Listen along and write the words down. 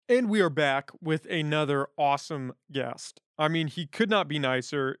And we are back with another awesome guest. I mean, he could not be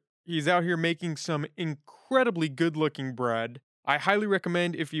nicer. He's out here making some incredibly good looking bread. I highly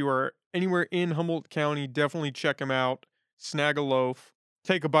recommend if you are anywhere in Humboldt County, definitely check him out. Snag a loaf,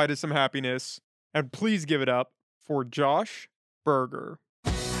 take a bite of some happiness, and please give it up for Josh Berger.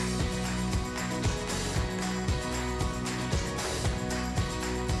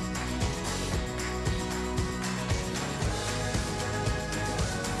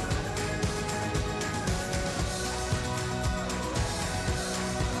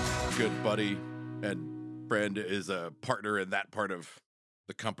 Good buddy and friend is a partner in that part of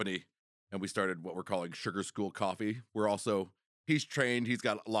the company, and we started what we're calling Sugar School Coffee. He's trained, he's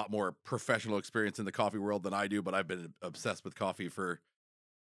got a lot more professional experience in the coffee world than I do, but I've been obsessed with coffee for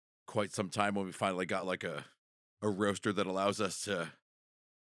quite some time. When we finally got like a roaster that allows us to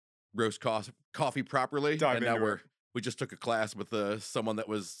roast coffee properly, Dive and now into it. we just took a class with someone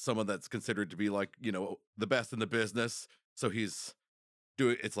that's considered to be like, the best in the business. So he's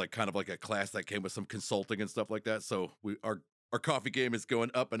doing, it's like kind of like a class that came with some consulting and stuff like that. So our coffee game is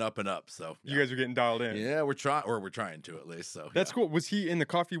going up and up and up. So You guys are getting dialed in. yeah, we're trying to, at least. So That's yeah. cool. Was he in the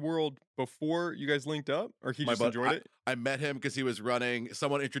coffee world before you guys linked up, or he My just bud, enjoyed it? I met him because he was running.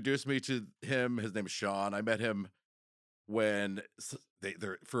 Someone introduced me to him. His name is Sean. I met him when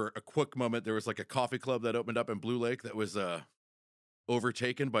there for a quick moment there was like a coffee club that opened up in Blue Lake that was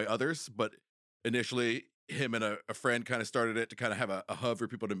overtaken by others, but initially him and a friend kind of started it to kind of have a hub for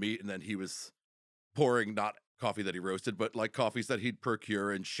people to meet, and then he was pouring not coffee that he roasted, but like coffees that he'd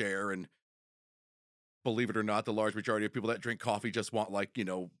procure and share. And believe it or not, the large majority of people that drink coffee just want like,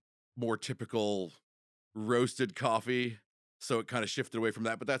 more typical roasted coffee. So it kind of shifted away from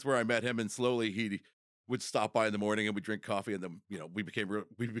that. But that's where I met him, and slowly he would stop by in the morning and we'd drink coffee, and then we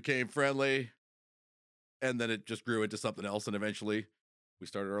became friendly, and then it just grew into something else, and eventually we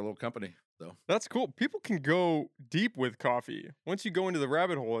started our little company. So That's cool. People can go deep with coffee. Once you go into the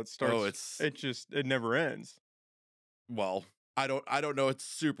rabbit hole, it starts. it's It never ends. well, I don't know it's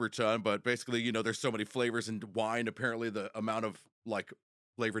super ton, but basically, there's so many flavors in wine. Apparently, the amount of like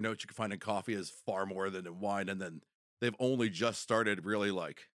flavor notes you can find in coffee is far more than in wine. And then they've only just started really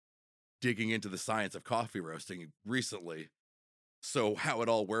like digging into the science of coffee roasting recently. So how it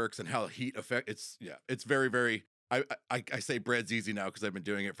all works and how heat affect it's very, very I say bread's easy now because I've been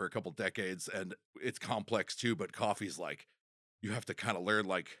doing it for a couple decades, and it's complex too, but coffee's like you have to kind of learn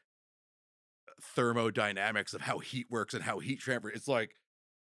like thermodynamics of how heat works and how heat transfer. It's like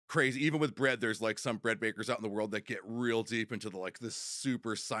crazy. Even with bread, there's like some bread bakers out in the world that get real deep into the like this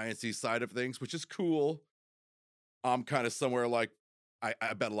super sciencey side of things, which is cool. I'm kind of somewhere like I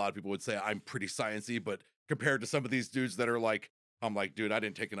bet a lot of people would say I'm pretty sciencey, but compared to some of these dudes that are like, I'm like, dude, I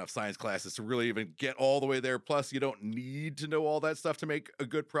didn't take enough science classes to really even get all the way there. Plus, you don't need to know all that stuff to make a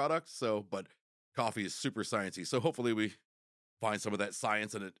good product. So, but coffee is super sciencey. So hopefully we find some of that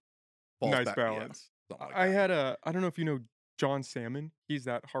science and it falls Nice back. Yeah, balance. something like I that. had I don't know if you know John Salmon. He's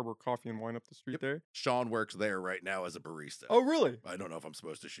that Harbor Coffee and Wine up the street Yep. there. Sean works there right now as a barista. Oh, really? I don't know if I'm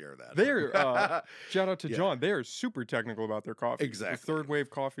supposed to share that. They're But shout out to yeah, John. They are super technical about their coffee. The exactly. third wave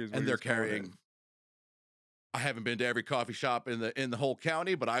coffee is what And he they're was calling it. carrying. I haven't been to every coffee shop in the whole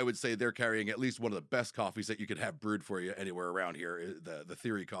county, but I would say they're carrying at least one of the best coffees that you could have brewed for you anywhere around here. The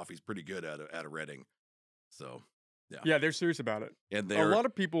Theory coffee is pretty good at a Reading. So yeah, Yeah, they're serious about it. and A they're lot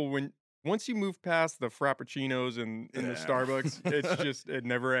of people once you move past the frappuccinos and the yeah. Starbucks, it's just it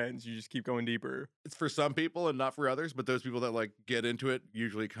never ends. You just keep going deeper. It's for some people and not for others, but those people that like get into it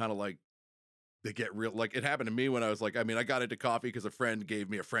usually kind of like they get real. Like it happened to me when I was like, I mean, I got into coffee because a friend gave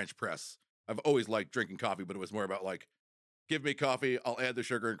me a French press. I've always liked drinking coffee, but it was more about like, give me coffee, I'll add the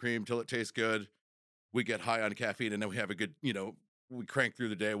sugar and cream till it tastes good. We get high on caffeine, and then we have a good, we crank through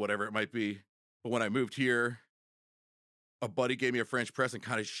the day, whatever it might be. But when I moved here, a buddy gave me a French press and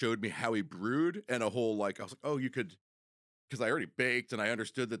kind of showed me how he brewed, and a whole like, I was like, oh, you could, because I already baked and I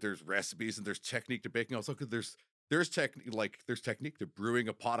understood that there's recipes and there's technique to baking. I was like, there's technique to brewing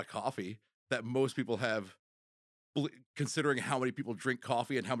a pot of coffee that most people have, considering how many people drink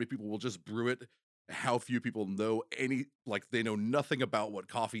coffee and how many people will just brew it. How few people know they know nothing about what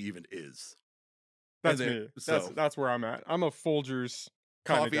coffee even is. And That's then, me. so That's where I'm at. I'm a Folgers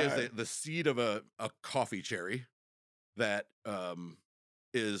kind of coffee is guy. the seed of a coffee cherry that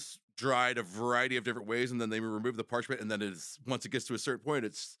is dried a variety of different ways, and then they remove the parchment, and then once it gets to a certain point,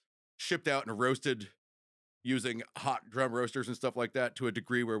 it's shipped out and roasted using hot drum roasters and stuff like that to a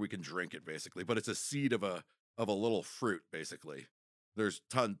degree where we can drink it basically. But it's a seed of a little fruit basically. There's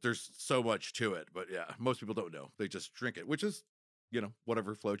so much to it, but yeah, most people don't know. They just drink it, which is,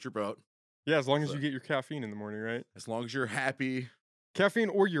 whatever floats your boat. Yeah, as long as So you get your caffeine in the morning, right? as long as you're happy caffeine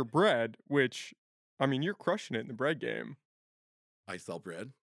or your bread, which, I mean, you're crushing it in the bread game. I sell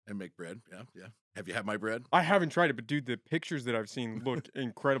bread and make bread. Yeah, yeah. Have you had my bread? I haven't tried it, but dude, the pictures that I've seen look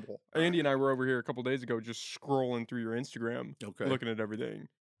incredible. All right. Andy and I were over here a couple days ago just scrolling through your Instagram, Okay. looking at everything.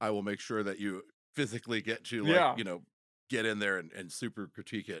 I will make sure that you physically get to like, Yeah. get in there and super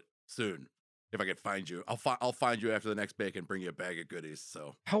critique it soon. If I can find you, I'll find you after the next bake and bring you a bag of goodies.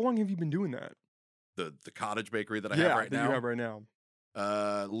 So How long have you been doing that? the cottage bakery that I have Yeah, right that you now, have right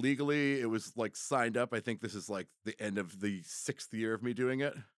now. legally it was like signed up. I think this is like the end of the 6th year of me doing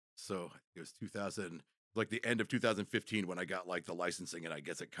it. So it was 2000, like the end of 2015 when I got like the licensing, and I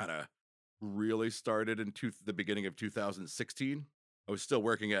guess it kind of really started in the beginning of 2016. I was still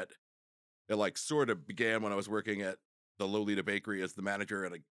working at it, like sort of began when I was working at the Lolita Bakery as the manager,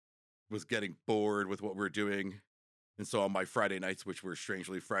 and I was getting bored with what we were doing. And so on my Friday nights, which were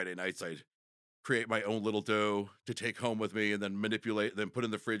strangely Friday nights, I'd create my own little dough to take home with me and then manipulate, then put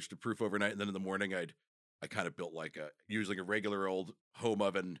in the fridge to proof overnight. And then in the morning, I kind of built like using a regular old home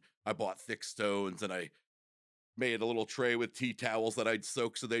oven. I bought thick stones and I made a little tray with tea towels that I'd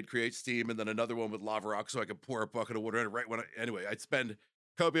soak so they'd create steam, and then another one with lava rock so I could pour a bucket of water in it right when anyway, I'd spend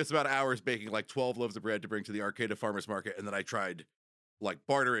copious amount of hours baking like 12 loaves of bread to bring to the Arcata Farmers Market. And then I tried like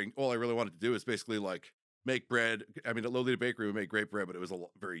bartering. All I really wanted to do is basically like make bread. I mean, at Lolita Bakery, we made great bread, but it was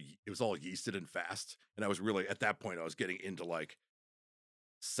it was all yeasted and fast. And I was really, at that point, I was getting into like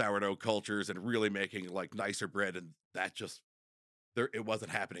sourdough cultures and really making like nicer bread. And that just, it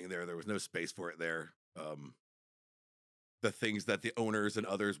wasn't happening there. There was no space for it there. The things that the owners and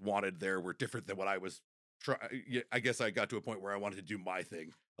others wanted there were different than what I was trying. I guess I got to a point where I wanted to do my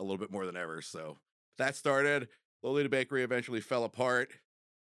thing a little bit more than ever. So that started. Lolita Bakery eventually fell apart.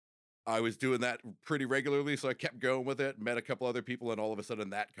 I was doing that pretty regularly, so I kept going with it, met a couple other people, and all of a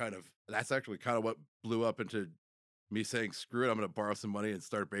sudden that's actually kind of what blew up into me saying, screw it, I'm going to borrow some money and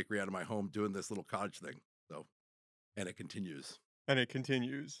start a bakery out of my home doing this little cottage thing. So, and it continues. And it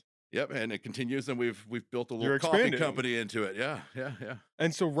continues. Yep, and it continues, and we've built a You're little coffee expanding. company into it. Yeah, yeah, yeah.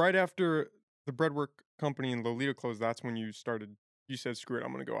 And so right after the breadwork company in Lolita closed, that's when you started, you said, screw it,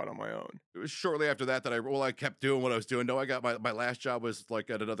 I'm going to go out on my own. It was shortly after that that I kept doing what I was doing. No, I got my last job was like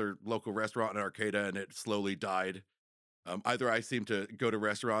at another local restaurant in Arcata, and it slowly died. Either I seem to go to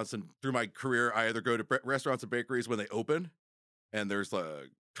restaurants, and through my career, I either go to restaurants and bakeries when they open, and there's a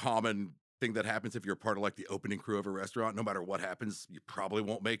common thing that happens if you're part of like the opening crew of a restaurant. No matter what happens, you probably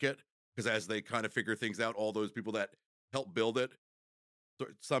won't make it, because as they kind of figure things out, all those people that help build it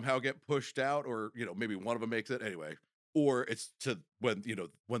somehow get pushed out, or maybe one of them makes it anyway, or it's to when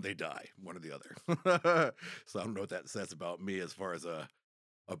they die, one or the other. So I don't know what that says about me as far as a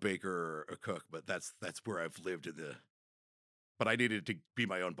baker or a cook, but that's where I've lived but I needed to be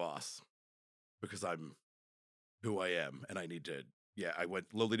my own boss because I'm who I am, and I need to. Yeah, I went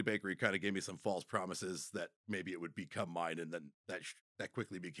Lolita Bakery kind of gave me some false promises that maybe it would become mine, and then that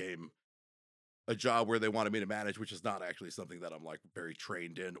quickly became a job where they wanted me to manage, which is not actually something that I'm like very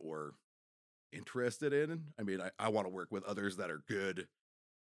trained in or interested in. I mean, I want to work with others that are good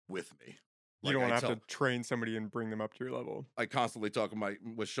with me. You don't want to have to train somebody and bring them up to your level. I constantly talk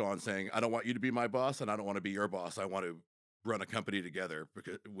with Sean saying, I don't want you to be my boss, and I don't want to be your boss. I want to run a company together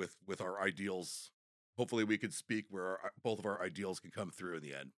because with our ideals. Hopefully we could speak where both of our ideals can come through in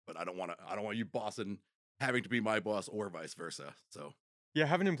the end. But I don't want you bossing, having to be my boss or vice versa. So yeah,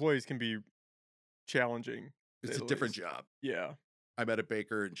 having employees can be challenging. It's a different job. Yeah. I met a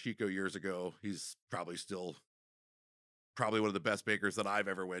baker in Chico years ago. He's probably one of the best bakers that I've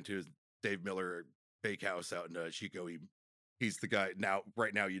ever went to. Dave Miller Bakehouse out in Chico. He's the guy now.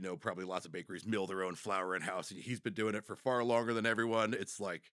 Right now, probably lots of bakeries mill their own flour in house, and he's been doing it for far longer than everyone. It's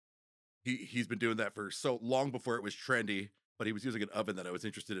like he's been doing that for so long before it was trendy. But he was using an oven that I was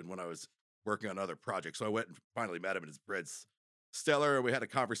interested in when I was working on other projects. So I went and finally met him, and his bread's stellar. And we had a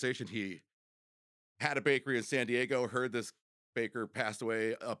conversation. He had a bakery in San Diego. Heard this baker passed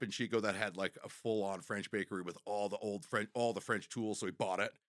away up in Chico that had like a full-on French bakery with all the French tools. So he bought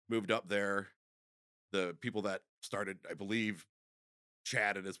it, moved up there. The people that started, I believe,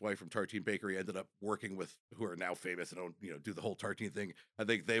 Chad and his wife from Tartine Bakery ended up working with, who are now famous and do the whole Tartine thing. I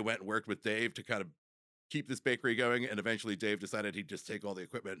think they went and worked with Dave to kind of keep this bakery going. And eventually Dave decided he'd just take all the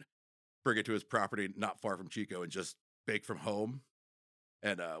equipment, bring it to his property not far from Chico, and just bake from home.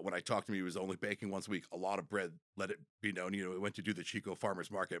 And when I talked to him, he was only baking once a week. A lot of bread, let it be known. He went to do the Chico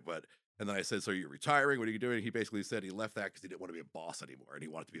Farmers Market, and then I said, so you're retiring? What are you doing? He basically said he left that because he didn't want to be a boss anymore, and he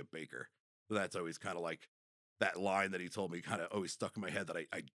wanted to be a baker. So that's always kind of like that line that he told me kind of always stuck in my head, that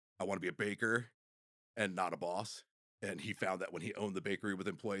I want to be a baker and not a boss. And he found that when he owned the bakery with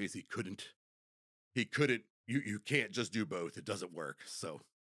employees, he couldn't you can't just do both. It doesn't work. So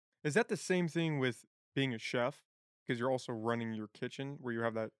Is that the same thing with being a chef? Because you're also running your kitchen where you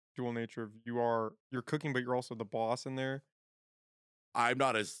have that dual nature of you're cooking, but you're also the boss in there. I'm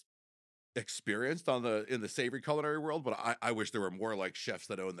not as experienced on the in the savory culinary world, but I wish there were more like chefs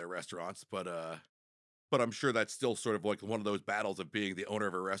that own their restaurants. But I'm sure that's still sort of like one of those battles of being the owner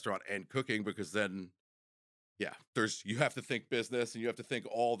of a restaurant and cooking, because then yeah, there's you have to think business and you have to think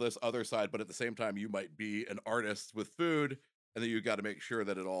all this other side, but at the same time you might be an artist with food, and then you got to make sure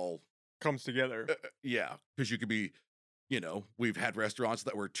that it all Comes together. yeah, because you could be, we've had restaurants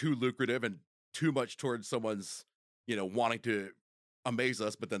that were too lucrative and too much towards someone's, wanting to amaze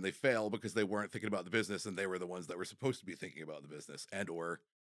us, but then they fail because they weren't thinking about the business and they were the ones that were supposed to be thinking about the business. And or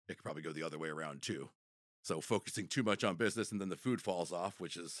it could probably go the other way around too. So focusing too much on business and then the food falls off,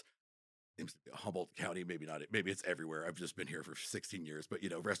 which is seems to be Humboldt County, maybe not, maybe it's everywhere. I've just been here for 16 years, but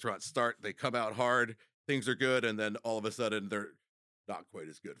restaurants start, they come out hard, things are good, and then all of a sudden they're not quite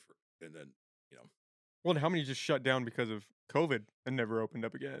as good for, and then, you know, Well, and how many just shut down because of COVID and never opened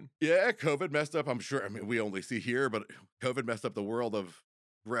up again? yeah, COVID messed up. I'm sure. I mean, we only see here, but COVID messed up the world of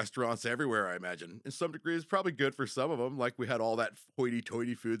restaurants everywhere, I imagine. In some degree, it's probably good for some of them. Like we had all that hoity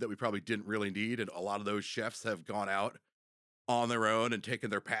toity food that we probably didn't really need. And a lot of those chefs have gone out on their own and taken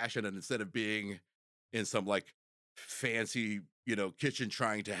their passion. And instead of being in some like fancy, kitchen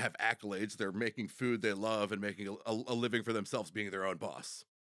trying to have accolades, they're making food they love and making a living for themselves, being their own boss.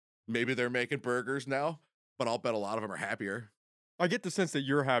 Maybe they're making burgers now, but I'll bet a lot of them are happier. I get the sense that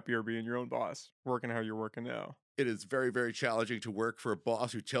you're happier being your own boss, working how you're working now. It is very, very challenging to work for a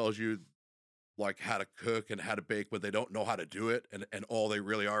boss who tells you like how to cook and how to bake, but they don't know how to do it, and all they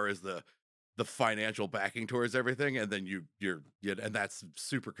really are is the financial backing towards everything, and then and that's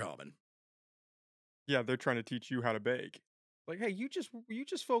super common. Yeah, they're trying to teach you how to bake. Like, hey, you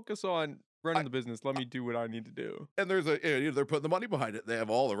just focus on running I, the business. Let me do what I need to do. and there's they're putting the money behind it. They have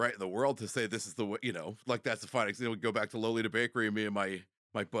all the right in the world to say this is the way, like that's the fine example. We go back to Lolita Bakery, me and my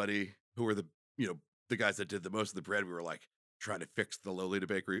buddy who were the guys that did the most of the bread. We were like trying to fix the Lolita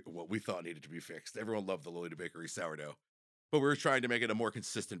Bakery, what we thought needed to be fixed. Everyone loved the Lolita Bakery sourdough, but we were trying to make it a more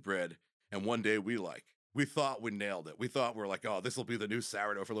consistent bread. And one day we thought we nailed it. We thought we're like, oh, this will be the new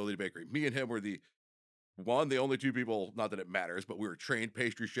sourdough for Lolita Bakery. Me and him were the only two people, not that it matters, but we were trained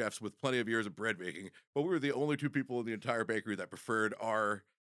pastry chefs with plenty of years of bread baking, but we were the only two people in the entire bakery that preferred our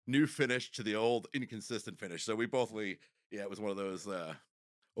new finish to the old inconsistent finish. So we both, yeah, it was one of those,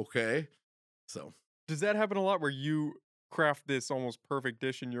 okay. So Does that happen a lot where you craft this almost perfect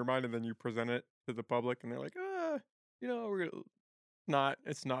dish in your mind and then you present it to the public and they're like, we're gonna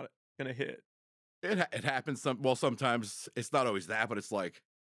it's not gonna hit. it happens well, sometimes it's not always that, but it's like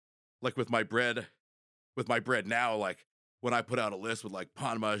with my bread now, like when I put out a list with like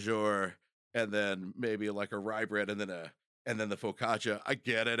pan major and then maybe like a rye bread and then the focaccia, I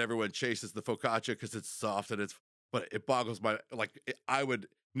get it. Everyone chases the focaccia because it's soft and but it boggles my I would,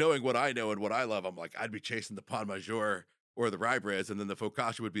 knowing what I know and what I love, I'm like I'd be chasing the pan major or the rye breads, and then the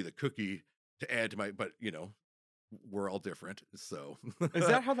focaccia would be the cookie to add to my. But we're all different, so Is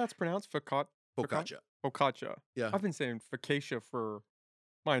that how that's pronounced? focaccia. Focaccia. Yeah, I've been saying focaccia for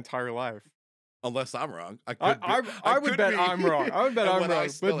my entire life. unless I'm wrong, I I could be. I I I would could bet be. I'm wrong. I would bet And I'm when I wrong.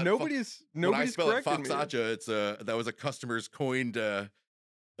 spell But it, nobody's when I spell it correcting me. foxaccia, it's that was a customer's coined uh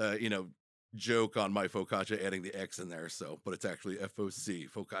you know joke on my focaccia, adding the X in there. So, but it's actually FOC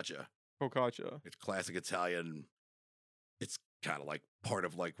focaccia. Focaccia. It's classic Italian. It's kind of like part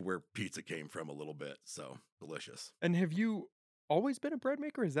of like where pizza came from a little bit. So delicious. And have you always been a bread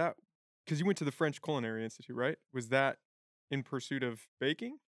maker? Is that because you went to the French Culinary Institute, right? Was that in pursuit of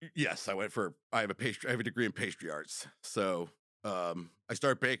baking? Yes, I have a degree in pastry arts. So I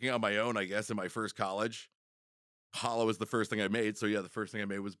started baking on my own, I guess, in my first college. Challah was the first thing I made. So yeah, the first thing I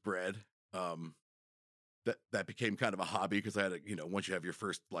made was bread. Um that became kind of a hobby because I had once you have your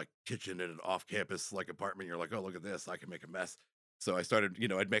first like kitchen in an off-campus like apartment, you're like, oh, look at this, I can make a mess. So I started,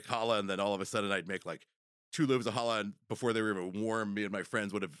 I'd make challah, and then all of a sudden I'd make like two loaves of challah, and before they were even warm, me and my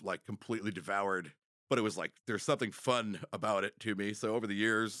friends would have like completely devoured. But it was like there's something fun about it to me. So over the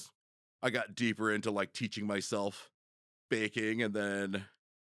years, I got deeper into like teaching myself baking, and then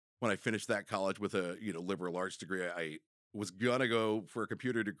when I finished that college with a liberal arts degree, I was gonna go for a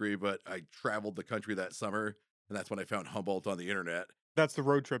computer degree, but I traveled the country that summer, and that's when I found Humboldt on the internet. That's the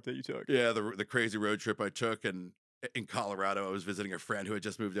road trip that you took. Yeah, the crazy road trip I took, and in Colorado, I was visiting a friend who had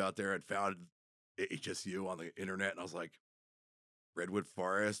just moved out there and found HSU on the internet, and I was like, Redwood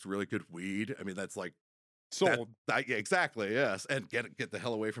Forest, really good weed. I mean, that's like Sold. yeah, exactly, yes, and get the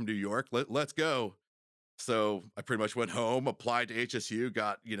hell away from New York. Let's go. So I pretty much went home, applied to HSU,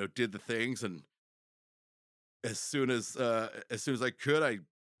 got did the things, and as soon as I could, I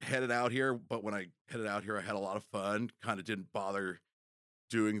headed out here. But when I headed out here, I had a lot of fun. Kind of didn't bother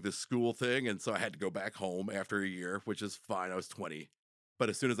doing the school thing, and so I had to go back home after a year, which is fine. I was 20, but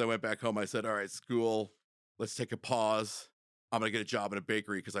as soon as I went back home, I said, "All right, school, let's take a pause. I'm gonna get a job in a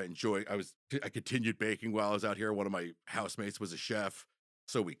bakery because I continued baking while I was out here. One of my housemates was a chef,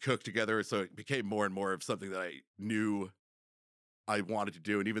 so we cooked together. So it became more and more of something that I knew I wanted to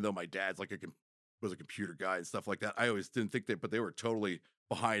do. And even though my dad's like was a computer guy and stuff like that, I always didn't think that, but they were totally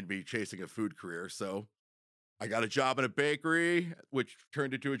behind me chasing a food career. So I got a job in a bakery, which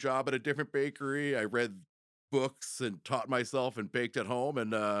turned into a job at a different bakery. I read books and taught myself and baked at home,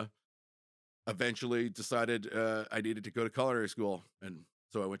 and eventually decided I needed to go to culinary school. And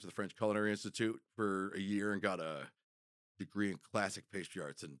so I went to the French Culinary Institute for a year and got a degree in classic pastry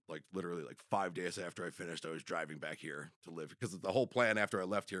arts. And like literally like 5 days after I finished, I was driving back here to live because the whole plan after I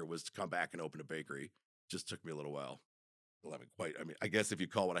left here was to come back and open a bakery. Just took me a little while. Well, I haven't quite. I mean, I guess if you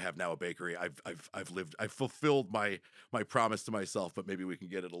call what I have now a bakery, I've fulfilled my promise to myself, but maybe we can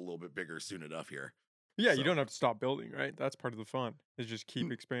get it a little bit bigger soon enough here. Yeah, you So don't have to stop building, right? That's part of the fun, is just keep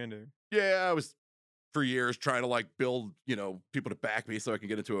mm, expanding. yeah, I was for years trying to like build, people to back me so I can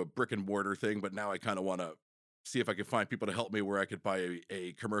get into a brick and mortar thing, but now I kind of want to see if I can find people to help me where I could buy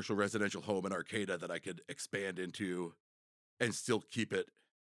a commercial residential home in Arcata that I could expand into and still keep it.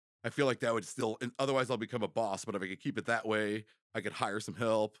 I feel like that would still, and otherwise I'll become a boss. But if I could keep it that way, I could hire some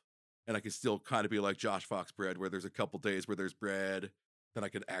help, and I could still kind of be like Josh Fox Bread, where there's a couple days where there's bread. Then I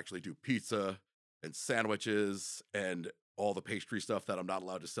could actually do pizza and sandwiches and all the pastry stuff that I'm not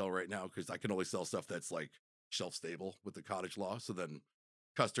allowed to sell right now because I can only sell stuff that's like shelf stable with the cottage law. So then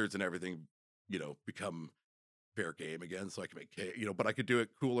custards and everything, become fair game again. So I can make cake, but I could do it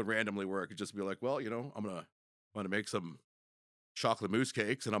cool and randomly where I could just be like, well, I'm gonna make some chocolate mousse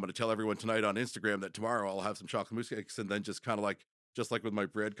cakes, and I'm going to tell everyone tonight on Instagram that tomorrow I'll have some chocolate mousse cakes, and then just kind of like just like with my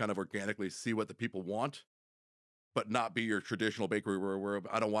bread, kind of organically see what the people want, but not be your traditional bakery where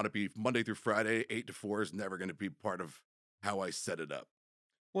I don't want to be Monday through Friday 8 to 4 is never going to be part of how I set it up.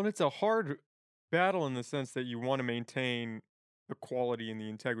 Well, it's a hard battle in the sense that you want to maintain the quality and the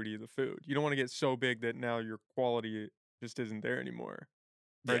integrity of the food. You don't want to get so big that now your quality just isn't there anymore.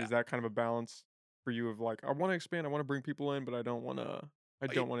 Right? Yeah, Is that kind of a balance for you of like, I want to expand, I want to bring people in, but I I, don't want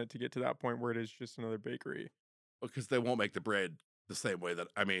it to get to that point where it is just another bakery. because they won't make the bread the same way that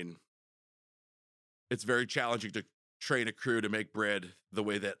I mean, it's very challenging to train a crew to make bread the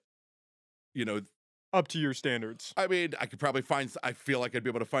way that you know Up to your standards. I mean, I could probably I feel like I'd be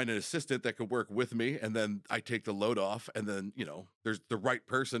able to find an assistant that could work with me, and then I take the load off, and then, there's the right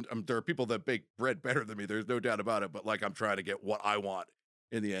person. There are people that bake bread better than me. There's no doubt about it. But like, I'm trying to get what I want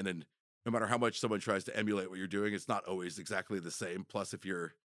in the end. And no matter how much someone tries to emulate what you're doing, it's not always exactly the same. Plus, if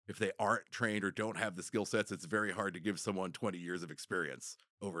they aren't trained or don't have the skill sets, it's very hard to give someone 20 years of experience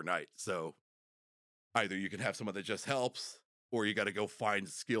overnight. So either you can have someone that just helps, or you got to go find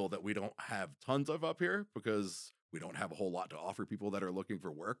skill that we don't have tons of up here because we don't have a whole lot to offer people that are looking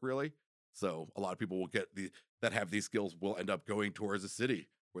for work, really. So a lot of people will that have these skills will end up going towards a city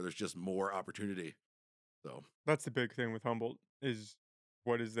where there's just more opportunity. So That's the big thing with Humboldt is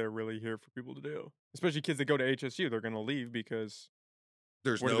what is there really here for people to do? Especially kids that go to HSU, they're going to leave because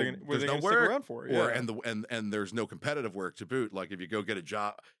what are there's they no going to stick work, around for? or Yeah. and there's no competitive work to boot. Like if you go get a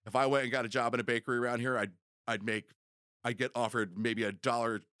job, if I went and got a job in a bakery around here, I'd make I'd get offered maybe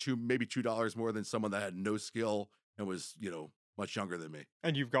 $1, two maybe $2 more than someone that had no skill and was much younger than me.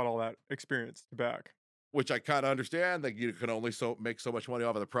 And you've got all that experience to back. Which I kind of understand that you can only make so much money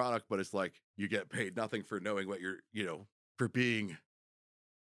off of the product, but it's like you get paid nothing for knowing what for being,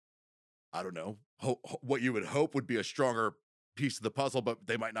 I don't know, what you would hope would be a stronger piece of the puzzle, but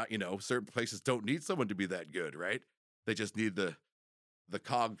they might not, certain places don't need someone to be that good, right? They just need the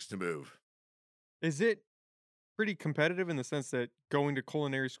cogs to move. Is it pretty competitive in the sense that going to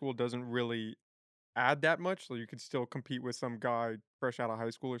culinary school doesn't really add that much? So you could still compete with some guy fresh out of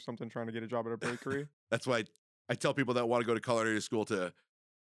high school or something trying to get a job at a bakery? That's why I tell people that want to go to culinary school to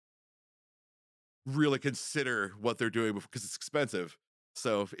really consider what they're doing because it's expensive.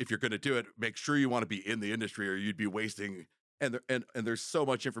 So if you're going to do it, make sure you want to be in the industry or you'd be wasting. And there's so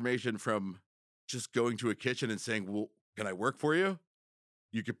much information from just going to a kitchen and saying, "Well, can I work for you?"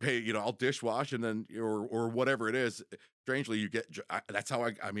 You could pay, I'll dishwash and then or whatever it is. Strangely, that's how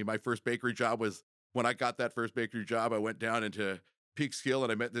I mean, my first bakery job was when I got that first bakery job. I went down into Peekskill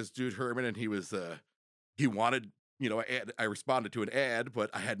and I met this dude Herman, and he wanted, I responded to an ad,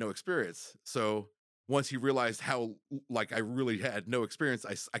 but I had no experience. So once he realized how like I really had no experience,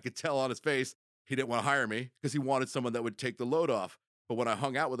 I could tell on his face he didn't want to hire me because he wanted someone that would take the load off. But when I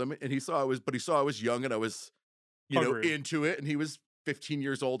hung out with him and he saw I was young and I was Hungry. into it, and he was 15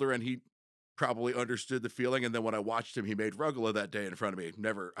 years older, and he probably understood the feeling. And then when I watched him, he made rugula that day in front of me.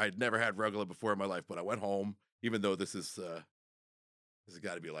 I'd never had rugula before in my life, but I went home, even though this has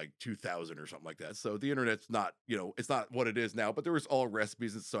got to be like 2000 or something like that. So the internet's not, it's not what it is now, but there was all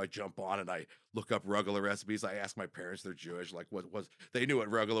recipes. And so I jump on and I look up rugula recipes. I ask my parents, they're Jewish, like what was, they knew what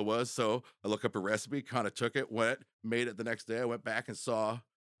rugula was. So I look up a recipe, kind of took it, went, made it the next day. I went back and saw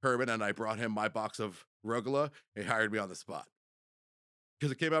Herman and I brought him my box of rugula. He hired me on the spot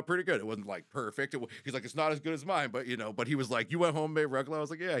because it came out pretty good. It wasn't like perfect. He's like, it's not as good as mine, but he was like, you went home and made rugula. I was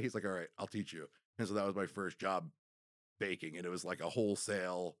like, yeah. He's like, all right, I'll teach you. And so that was my first job baking, and it was like a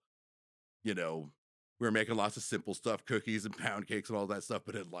wholesale, you know, we were making lots of simple stuff, cookies and pound cakes and all that stuff,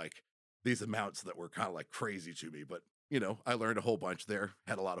 but in like these amounts that were kind of like crazy to me. But I learned a whole bunch there,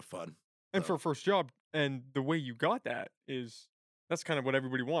 had a lot of fun. And for So a first job, and the way you got that is that's kind of what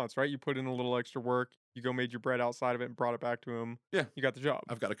everybody wants, right? You put in a little extra work, you go made your bread outside of it and brought it back to him. yeah, You got the job.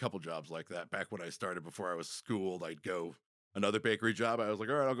 I've got a couple jobs like that. Back when I started, before I was schooled, I'd go another bakery job. I was like,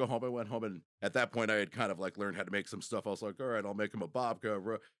 all right, I'll go home. I went home, and at that point I had kind of like learned how to make some stuff. I was like, all right, I'll make them a babka.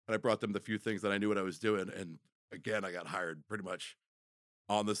 And I brought them the few things that I knew what I was doing. And again, I got hired pretty much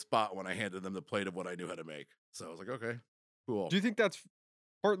on the spot when I handed them the plate of what I knew how to make. So I was like, okay, cool. Do you think that's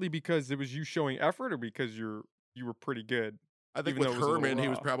partly because it was you showing effort, or because you were pretty good, I think even though with it was a little Herman, he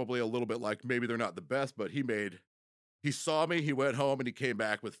was raw? probably a little bit like, maybe they're not the best, but he saw me, he went home, and he came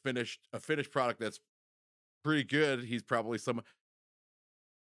back with a finished product that's pretty good. He's probably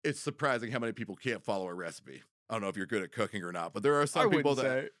it's surprising how many people can't follow a recipe. I don't know if you're good at cooking or not, but there are some people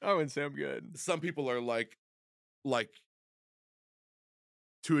I wouldn't say I'm good. some people are like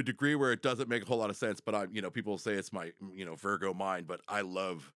to a degree where it doesn't make a whole lot of sense. But people say it's my, Virgo mind, but I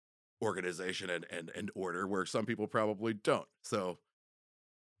love organization and order, where some people probably don't. So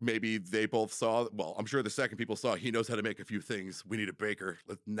maybe they both saw, well, I'm sure the second people saw he knows how to make a few things. We need a baker.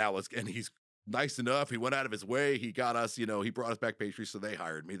 And he's nice enough. He went out of his way. He got us, he brought us back pastries. So they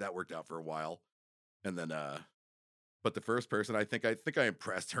hired me. That worked out for a while. And then, but the first person, I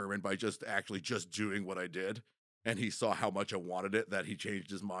impressed Herman by just doing what I did. And he saw how much I wanted it, that he changed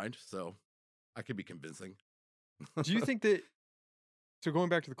his mind. So I could be convincing. Do you think that, so going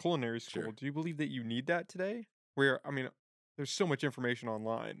back to the culinary school, Sure. do you believe that you need that today? Where, I mean, there's so much information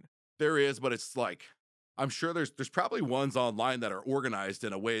online. There is, but it's like, I'm sure there's probably ones online that are organized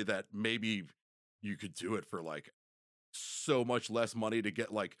in a way that maybe you could do it for like so much less money to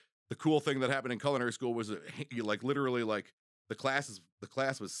get. Like, the cool thing that happened in culinary school was you like literally like the class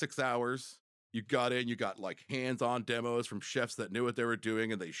was 6 hours. You got in, you got like hands-on demos from chefs that knew what they were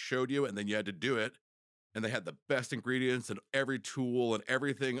doing, and they showed you, and then you had to do it. And they had the best ingredients and every tool and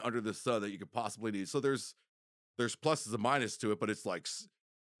everything under the sun that you could possibly need. So there's pluses and minuses to it, but it's like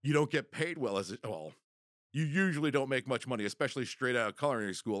you don't get paid well well. You usually don't make much money, especially straight out of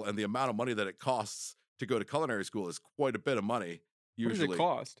culinary school. And the amount of money that it costs to go to culinary school is quite a bit of money. What does it Usually,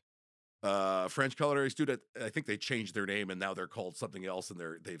 cost? French culinary student, I think they changed their name and now they're called something else, and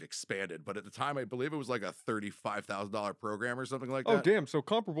they've expanded. But at the time, I believe it was like a $35,000 program or something like Oh, that. damn. So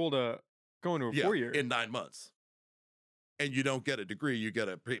comparable to going to a Yeah, 4 year. in 9 months, and you don't get a degree; you get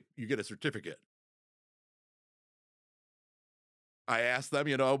a certificate. I asked them,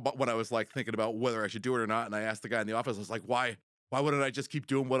 but when I was like thinking about whether I should do it or not, and I asked the guy in the office, I was like, why wouldn't I just keep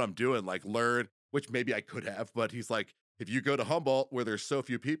doing what I'm doing? Like, learn, which maybe I could have, but he's like, if you go to Humboldt where there's so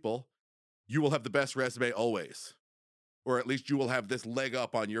few people, you will have the best resume always. Or at least you will have this leg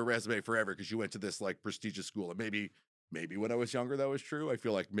up on your resume forever because you went to this like prestigious school. And maybe when I was younger that was true. I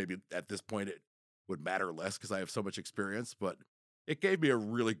feel like maybe at this point it would matter less because I have so much experience, but it gave me a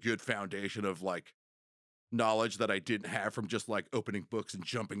really good foundation of like knowledge that I didn't have from just like opening books and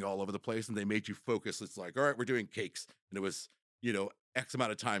jumping all over the place. And they made you focus. It's like, all right, we're doing cakes. And it was, X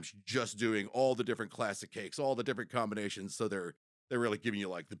amount of times just doing all the different classic cakes, all the different combinations. So they're really giving you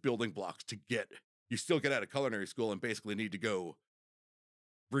like the building blocks to you still get out of culinary school and basically need to go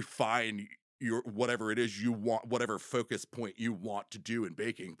refine your whatever it is you want, whatever focus point you want to do in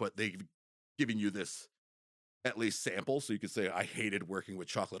baking. But they've given you this at least sample, so you could say I hated working with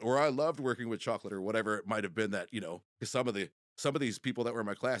chocolate, or I loved working with chocolate, or whatever it might have been. That because some of these people that were in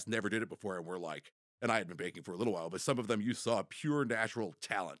my class never did it before, and were like, and I had been baking for a little while, but some of them you saw pure natural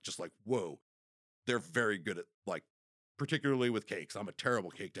talent, just like whoa, they're very good at like, particularly with cakes. I'm a terrible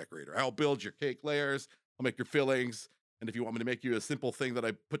cake decorator. I'll build your cake layers, I'll make your fillings, and if you want me to make you a simple thing that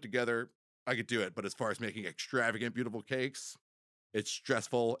I put together, I could do it. But as far as making extravagant, beautiful cakes, it's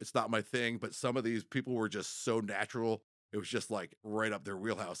stressful. It's not my thing. But some of these people were just so natural. It was just like right up their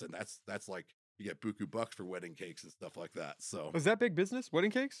wheelhouse. And that's like you get buku bucks for wedding cakes and stuff like that. So, Was that big business?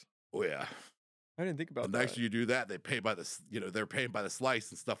 Wedding cakes? oh yeah. I didn't think The about that. nicer you do that, they pay by they're paying by the slice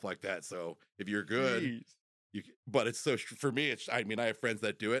and stuff like that. So if you're good, Jeez. but it's for me, I mean, I have friends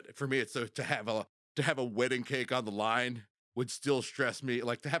that do it. For me, it's so to have a wedding cake on the line would still stress me.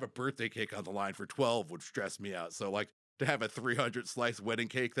 Like to have a birthday cake on the line for 12 would stress me out. So like to have a 300 slice wedding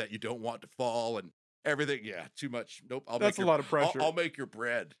cake that you don't want to fall and everything, yeah, too much. Nope, That's a lot of pressure. I'll make your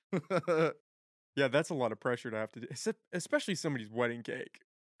bread. Yeah, that's a lot of pressure to have to do, especially somebody's wedding cake.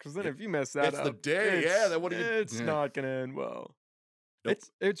 Because then It- if you mess that it's the up, day, yeah. Then what do you? it's Yeah. not gonna end well. Nope.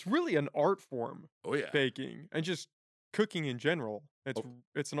 It's really an art form, Oh yeah, baking and just cooking in general. Oh.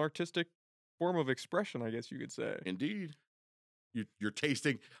 It's an artistic form of expression, I guess you could say. indeed. You're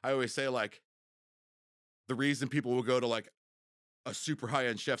tasting. I always say like the reason people will go to like a super high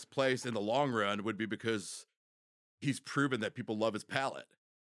end chef's place in the long run would be because he's proven that people love his palate,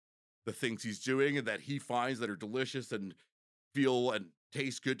 the things he's doing, and that he finds that are delicious and feel and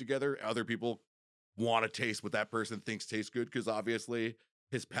taste good together. Other people want to taste what that person thinks tastes good because obviously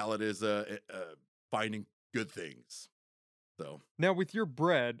his palate is finding good things. So Now, with your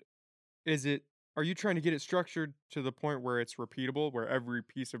bread, are you trying to get it structured to the point where it's repeatable, where every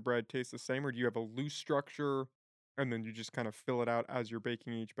piece of bread tastes the same, or do you have a loose structure and then you just kind of fill it out as you're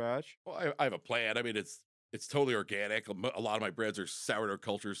baking each batch? well, I have a plan. I mean, it's totally organic. A lot of my breads are sourdough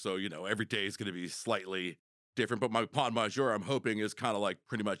culture, so every day is going to be slightly different. But my pain majeure, I'm hoping, is kind of like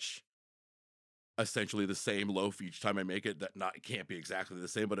pretty much essentially the same loaf each time I make it. It can't be exactly the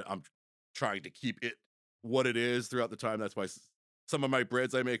same, but I'm trying to keep it what it is throughout the time. That's why some of my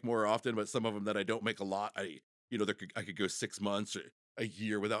breads I make more often, but some of them that I don't make a lot, I could go 6 months or a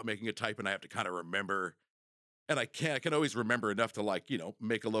year without making a type, and I have to kind of remember. And I can always remember enough to like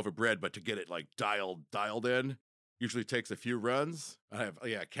make a loaf of bread, but to get it like dialed in usually takes a few runs.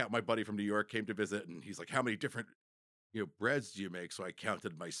 My buddy from New York came to visit, and he's like, "How many different breads do you make?" So I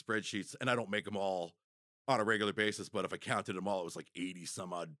counted my spreadsheets, and I don't make them all on a regular basis, but if I counted them all, it was like 80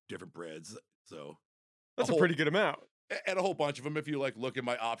 some odd different breads. So That's a whole pretty good amount. and a whole bunch of them. If you like look at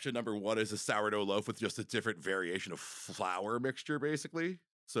my option number one is a sourdough loaf with just a different variation of flour mixture, basically.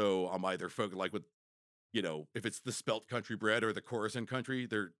 So I'm either focused like with if it's the spelt country bread or the Coruscant country,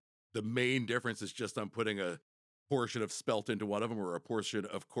 the main difference is just I'm putting a portion of spelt into one of them or a portion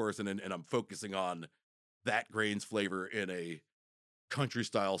of Coruscant, and I'm focusing on that grain's flavor in a country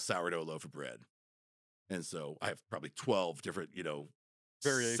style sourdough loaf of bread. And so I have probably 12 different,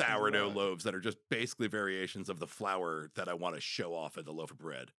 Variations of sourdough that. loaves that are just basically variations of the flour that I want to show off in the loaf of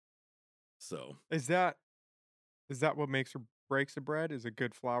bread. So Is that what makes or breaks a bread? Is a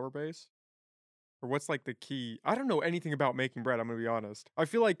good flour base? Or what's like the key? I don't know anything about making bread, I'm gonna be honest. I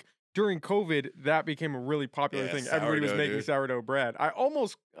feel like during COVID, that became a really popular yeah, thing. Everybody was sourdough, making dude. sourdough bread. I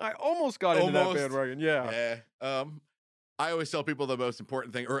almost got into that Almost. bandwagon. Yeah. Yeah. I always tell people the most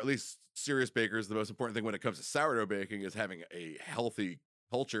important thing, or at least serious bakers, the most important thing when it comes to sourdough baking is having a healthy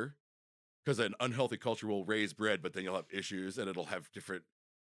culture. Because an unhealthy culture will raise bread, but then you'll have issues and it'll have different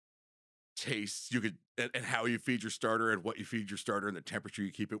tastes. And how you feed your starter and what you feed your starter and the temperature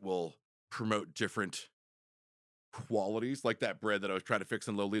you keep it will promote different qualities. Like that bread that I was trying to fix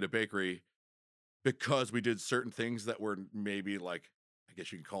in Lolita Bakery, because we did certain things that were maybe like, I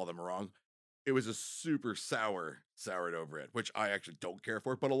guess you can call them wrong. It was a super sour sourdough bread, which I actually don't care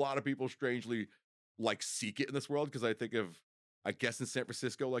for, but a lot of people strangely like seek it in this world because I guess in San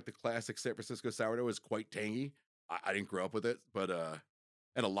Francisco, like the classic San Francisco sourdough is quite tangy. I didn't grow up with it, but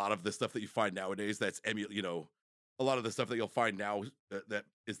and a lot of the stuff that you find nowadays a lot of the stuff that you'll find now that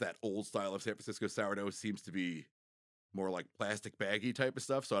is that old style of San Francisco sourdough seems to be more like plastic baggy type of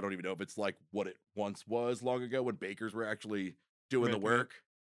stuff. So I don't even know if it's like what it once was long ago when bakers were actually doing the Making it. work.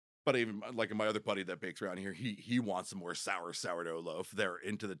 But even like my other buddy that bakes around here, he wants a more sour sourdough loaf. They're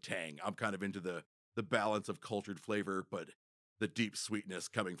into the tang. I'm kind of into the balance of cultured flavor, but the deep sweetness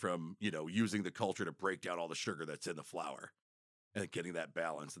coming from using the culture to break down all the sugar that's in the flour and getting that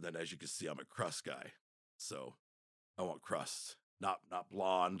balance. And then as you can see, I'm a crust guy, so I want crust, not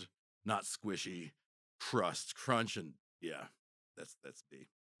blonde, not squishy, crust, crunch, and yeah, that's me.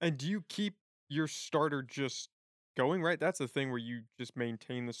 And do you keep your starter just going, right? That's the thing where you just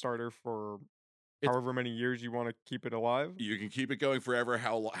maintain the starter for It's however many years you want to keep it alive? You can keep it going forever.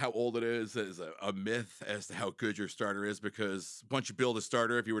 How old it is a myth as to how good your starter is, because once you build a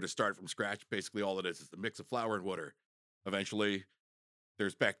starter, if you were to start from scratch, basically all it is a mix of flour and water. Eventually,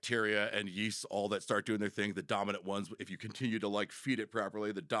 there's bacteria and yeast, all that start doing their thing. The dominant ones, if you continue to like feed it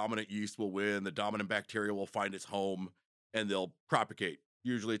properly, the dominant yeast will win. The dominant bacteria will find its home, and they'll propagate.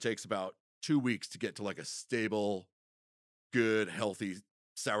 Usually, it takes about 2 weeks to get to like a stable, good, healthy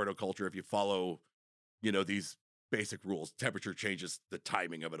sourdough culture if you follow these basic rules. Temperature changes the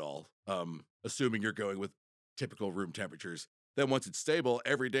timing of it all. Assuming you're going with typical room temperatures. Then once it's stable,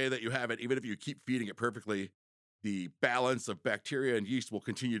 every day that you have it, even if you keep feeding it perfectly, the balance of bacteria and yeast will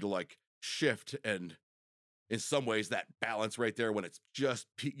continue to like shift. And in some ways, that balance right there, when it's just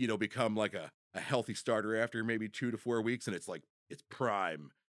become like a healthy starter after maybe 2 to 4 weeks, and it's like it's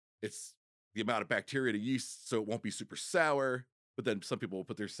prime. It's the amount of bacteria to yeast, so it won't be super sour. But then some people will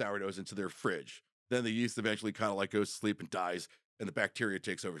put their sourdoughs into their fridge. Then the yeast eventually kind of like goes to sleep and dies, and the bacteria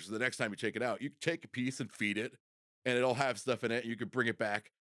takes over. So the next time you take it out, you can take a piece and feed it, and it'll have stuff in it. And you can bring it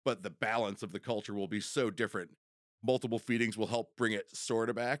back, but the balance of the culture will be so different. Multiple feedings will help bring it sort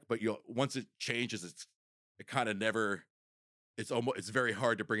of back, but once it changes, it kind of never. It's very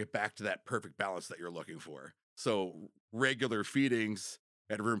hard to bring it back to that perfect balance that you're looking for. So regular feedings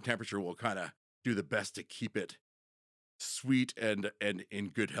at room temperature will kind of do the best to keep it sweet and in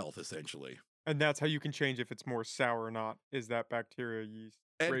good health, essentially. And that's how you can change if it's more sour or not, is that bacteria yeast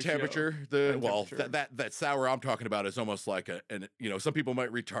And ratio. temperature, And temperature. that sour I'm talking about is almost like some people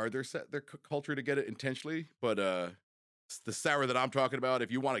might retard their culture to get it intentionally, but the sour that I'm talking about,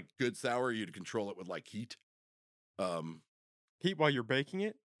 if you want a good sour, you'd control it with like heat. Heat while you're baking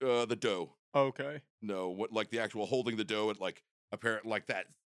it? The dough. Okay. No, what like the actual holding the dough at like apparent like that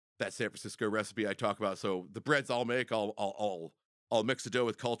San Francisco recipe I talk about. So the breads I'll make, I'll mix the dough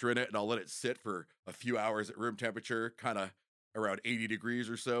with culture in it, and I'll let it sit for a few hours at room temperature, kind of around 80 degrees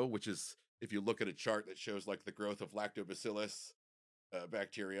or so, which is, if you look at a chart that shows like the growth of lactobacillus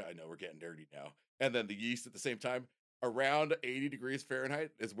bacteria. I know we're getting dirty now. And then the yeast at the same time, around 80 degrees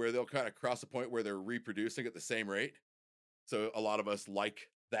Fahrenheit is where they'll kind of cross a point where they're reproducing at the same rate. So a lot of us like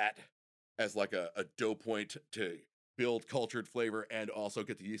that as like a dough point to build cultured flavor and also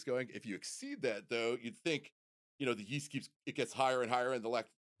get the yeast going. If you exceed that, though, you'd think, the yeast gets higher and higher, and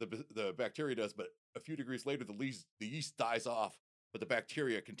the bacteria does, but a few degrees later, the yeast dies off, but the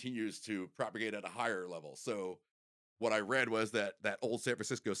bacteria continues to propagate at a higher level. So what I read was that old San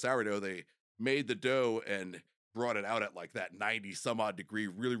Francisco sourdough, they made the dough and brought it out at like that 90 some odd degree,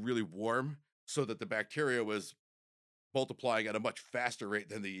 really, really warm, so that the bacteria was multiplying at a much faster rate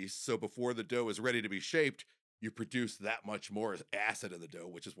than the yeast. So before the dough is ready to be shaped, you produce that much more acid in the dough,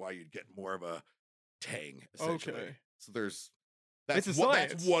 which is why you'd get more of a tang, essentially. Okay. So that's It's a that's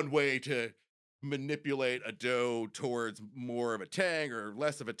science. one way to manipulate a dough towards more of a tang or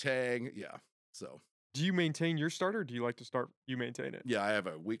less of a tang. Yeah. So Do you maintain your starter? Or do you like to start? You maintain it. yeah, I have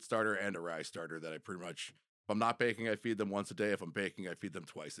a wheat starter and a rye starter that I pretty much, if I'm not baking, I feed them once a day. If I'm baking, I feed them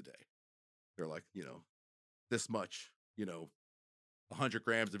twice a day. They're like, this much, 100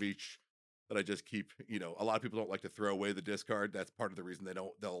 grams of each that I just keep. A lot of people don't like to throw away the discard. That's part of the reason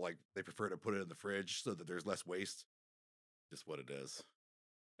they prefer to put it in the fridge so that there's less waste. Just what it is.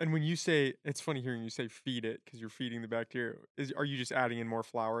 And when you say, it's funny hearing you say feed it because you're feeding the bacteria. Are you just adding in more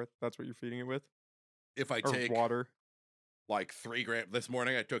flour? That's what you're feeding it with, If I or take water? like 3 grams this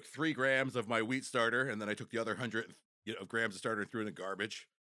morning, I took 3 grams of my wheat starter, and then I took the other 100 grams of starter and threw it in the garbage,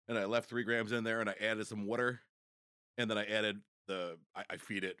 and I left 3 grams in there, and I added some water, and then I added I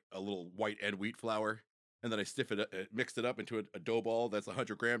feed it a little white and wheat flour, and then I mixed it up into a dough ball that's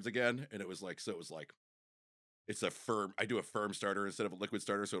 100 grams again, and it was like it's I do a firm starter instead of a liquid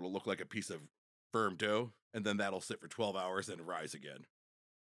starter, so it'll look like a piece of firm dough, and then that'll sit for 12 hours and rise again.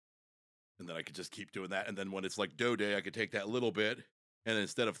 And then I could just keep doing that. And then when it's like dough day, I could take that little bit, and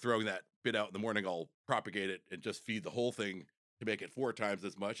instead of throwing that bit out in the morning, I'll propagate it and just feed the whole thing to make it 4 times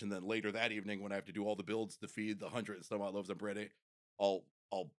as much. And then later that evening, when I have to do all the builds to feed the 100 and some odd loaves of bread, I'll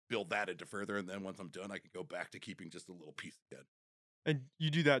build that into further. And then once I'm done, I can go back to keeping just a little piece again. And you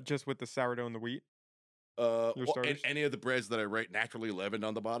do that just with the sourdough and the wheat? Well, starters? any of the breads that I write naturally leavened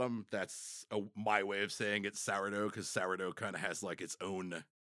on the bottom, that's my way of saying it's sourdough, because sourdough kind of has like its own.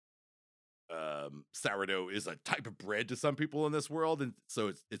 Sourdough is a type of bread to some people in this world, and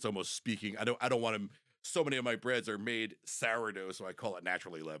so it's almost speaking. I don't want to. So many of my breads are made sourdough, so I call it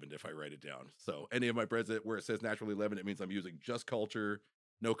naturally leavened if I write it down. So any of my breads where it says naturally leavened, it means I'm using just culture,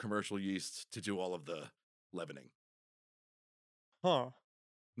 no commercial yeast to do all of the leavening. Huh.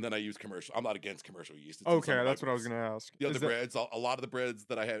 And then I use commercial. I'm not against commercial yeast. Okay, that's what I was going to ask. The other breads, a lot of the breads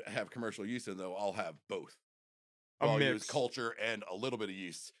that I have commercial yeast in, though, I'll have both. A I'll use mix. culture and a little bit of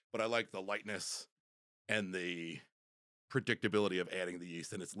yeast, but I like the lightness and the predictability of adding the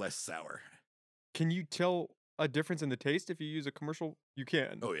yeast, and it's less sour. Can you tell a difference in the taste if you use a commercial? You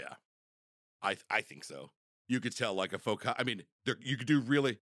can. Oh yeah, I think so. You could tell like a focaccia. I mean, you could do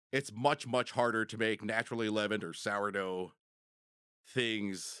really. It's much harder to make naturally leavened or sourdough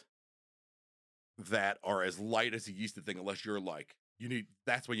things that are as light as a yeasted thing, unless you're like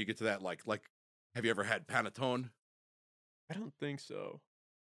that's when you get to that like. Have you ever had panettone? I don't think so.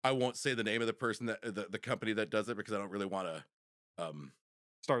 I won't say the name of the person that the company that does it because I don't really want to.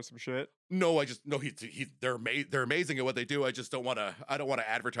 Start some shit. No, I just no. They're amazing at what they do. I just don't want to. I don't want to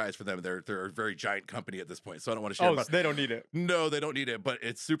advertise for them. They're a very giant company at this point, so I don't want to share. Oh, But so they don't need it. no, they don't need it. But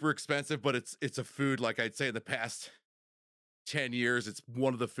it's super expensive. But it's a food like I'd say in the past 10 years, it's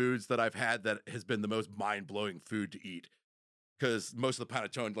one of the foods that I've had that has been the most mind blowing food to eat. Because most of the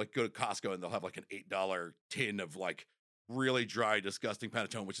panettone, like go to Costco and they'll have like an $8 tin of like really dry, disgusting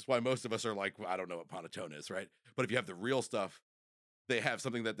panettone, which is why most of us are like, well, I don't know what panettone is, right? But if you have the real stuff, they have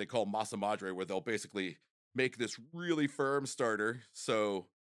something that they call masa madre, where they'll basically make this really firm starter. So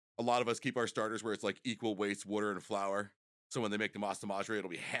a lot of us keep our starters where it's like equal weights, water and flour. So when they make the masa madre, it'll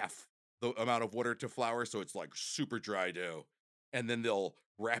be half the amount of water to flour. So it's like super dry dough. And then they'll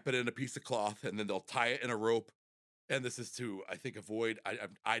wrap it in a piece of cloth and then they'll tie it in a rope. And this is to, I think, avoid.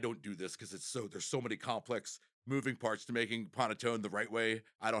 I don't do this because there's so many complex moving parts to making panettone the right way.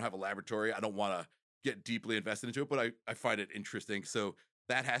 I don't have a laboratory. I don't want to get deeply invested into it, but I find it interesting. So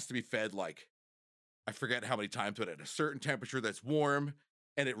that has to be fed like, I forget how many times, but at a certain temperature that's warm,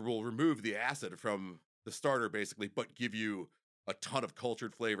 and it will remove the acid from the starter basically, but give you a ton of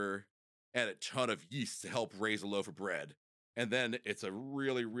cultured flavor and a ton of yeast to help raise a loaf of bread. And then it's a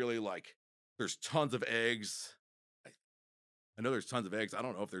really, really like, there's tons of eggs. I know there's tons of eggs. I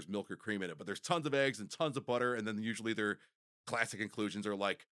don't know if there's milk or cream in it, but there's tons of eggs and tons of butter. And then usually their classic inclusions are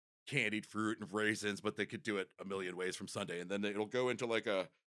like candied fruit and raisins, but they could do it a million ways from Sunday. And then it'll go into like a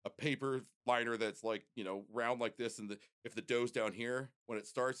paper liner that's like, round like this. And if the dough's down here, when it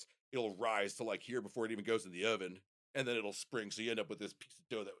starts, it'll rise to like here before it even goes in the oven. And then it'll spring. So you end up with this piece of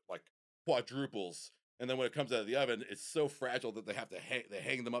dough that like quadruples. And then when it comes out of the oven, it's so fragile that they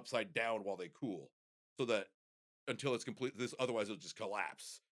hang them upside down while they cool. So that until it's complete, otherwise it'll just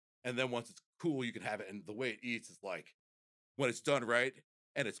collapse. And then once it's cool, you can have it. And the way it eats is like when it's done right,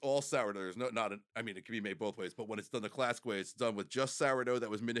 and it's all sourdough. There's I mean, it can be made both ways, but when it's done the classic way, it's done with just sourdough that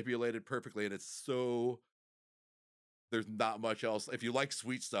was manipulated perfectly, and there's not much else. If you like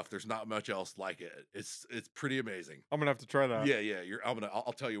sweet stuff, there's not much else like it. It's pretty amazing. I'm gonna have to try that. Yeah.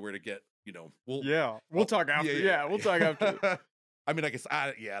 I'll tell you where to get. We'll talk after. Yeah, we'll talk after. I mean, I guess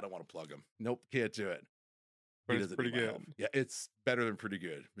I don't want to plug him. Nope, can't do it. But it's pretty good. Help. Yeah, it's better than pretty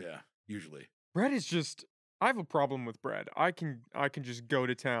good. Yeah, usually. Bread is just. I have a problem with bread. I can just go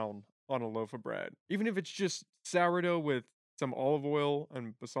to town on a loaf of bread, even if it's just sourdough with some olive oil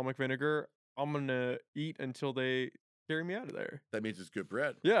and balsamic vinegar. I'm gonna eat until they carry me out of there. That means it's good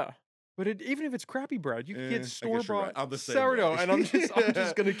bread. Yeah. But even if it's crappy bread, you can get store bought right. sourdough, and I'm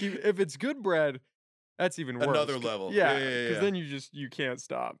just gonna keep. If it's good bread, that's even worse. Another level. Yeah, because then you can't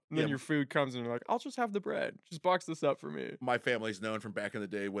stop. And then your food comes and you're like, I'll just have the bread. Just box this up for me. My family's known from back in the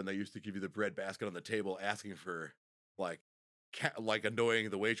day when they used to give you the bread basket on the table, asking for like annoying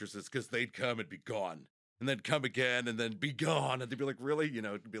the waitresses because they'd come and be gone. And then come again and then be gone. And they'd be like, really?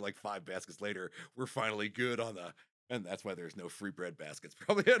 It'd be like 5 baskets later. We're finally good on the. And that's why there's no free bread baskets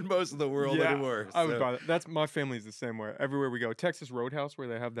probably in most of the world anymore. I would buy that. That's my family's the same way. Everywhere we go. Texas Roadhouse, where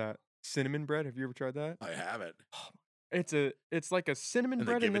they have that cinnamon bread. Have you ever tried that? I haven't. It's like a cinnamon And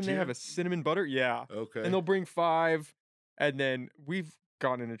bread, and then they have a cinnamon butter. Yeah. Okay. And they'll bring 5, and then we've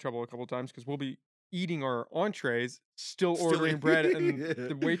gotten into trouble a couple times because we'll be eating our entrees, still ordering bread, and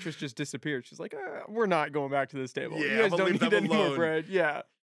the waitress just disappeared. She's like, we're not going back to this table. Yeah, You guys I'm gonna don't leave need them any more alone." bread. Yeah.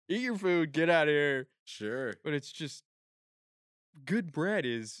 Eat your food, get out of here. Sure. But it's just good bread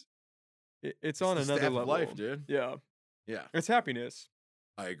it's on the another staff of level. life, dude. Yeah. Yeah, It's happiness.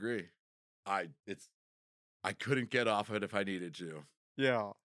 I agree. I couldn't get off of it if I needed to.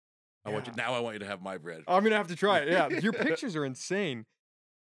 Yeah. I want you to have my bread. I'm gonna have to try it. Yeah. Your pictures are insane.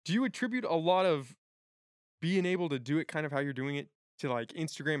 Do you attribute a lot of being able to do it kind of how you're doing it to like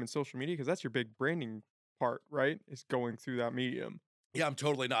Instagram and social media? Because that's your big branding part, right? Is going through that medium. Yeah, I'm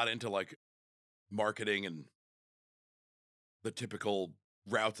totally not into like marketing and the typical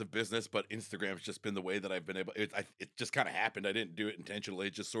routes of business, but Instagram's just been the way that I've been able. It just kind of happened. I didn't do it intentionally.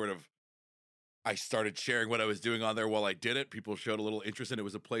 It just sort of. I started sharing what I was doing on there while I did it. People showed a little interest, and it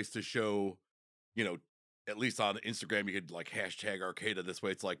was a place to show, at least on Instagram, you could like hashtag Arcata this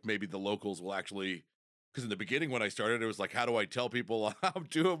way. It's like maybe the locals will actually, because in the beginning when I started, it was like, how do I tell people I'm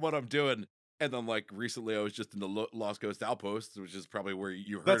doing what I'm doing? And then like recently I was just in the Lost Coast Outpost, which is probably where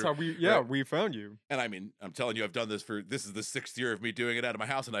you heard. That's how we found you. And I mean, I'm telling you, I've done this is the 6th year of me doing it out of my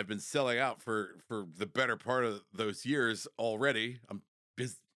house, and I've been selling out for the better part of those years already. I'm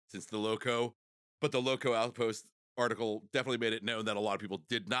busy since the Loco, but the Loco Outpost article definitely made it known that a lot of people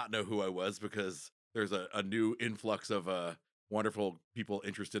did not know who I was because there's a new influx of wonderful people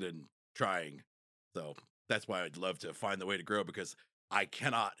interested in trying. So that's why I'd love to find the way to grow, because I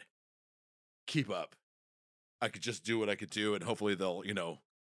cannot keep up. I could just do what I could do, and hopefully they'll,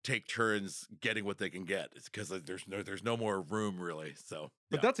 take turns getting what they can get. It's because there's no more room really. So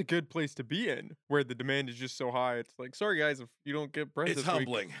But yeah, that's a good place to be in, where the demand is just so high. It's like, sorry guys, if you don't get bread it's this week.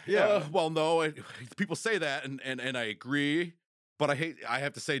 humbling. Yeah. Well, no, people say that, and I agree, but I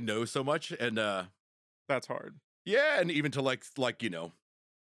have to say no so much, and That's hard. yeah, and even to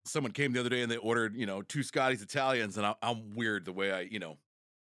someone came the other day and they ordered, two Scotty's Italians, and I'm weird the way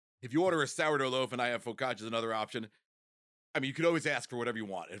if you order a sourdough loaf and I have focaccia as another option, I mean, you could always ask for whatever you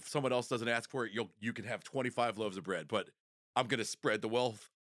want. If someone else doesn't ask for it, you can have 25 loaves of bread, but I'm gonna spread the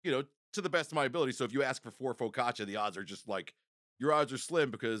wealth, to the best of my ability. So if you ask for 4 focaccia, the odds are just like your odds are slim,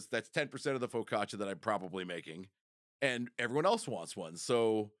 because that's 10% of the focaccia that I'm probably making, and everyone else wants one.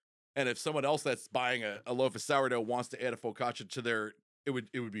 So, and if someone else that's buying a loaf of sourdough wants to add a focaccia to their, it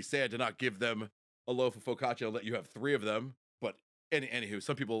would be sad to not give them a loaf of focaccia and let you have 3 of them. But anywho,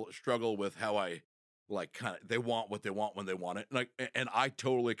 some people struggle with how I like kind of they want what they want when they want it, and I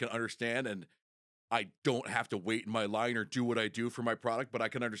totally can understand, and I don't have to wait in my line or do what I do for my product, but I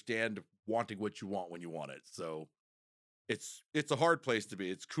can understand wanting what you want when you want it. So it's a hard place to be.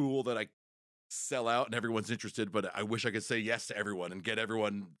 It's cool that I sell out and everyone's interested, but I wish I could say yes to everyone and get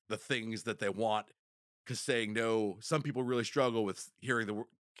everyone the things that they want. Because saying no, some people really struggle with hearing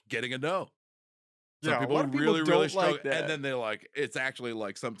getting a no. Some Yeah, a people lot of people really, really don't struggle, like that. and then they're like, it's actually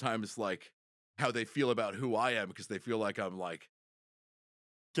like sometimes like how they feel about who I am, because they feel like I'm like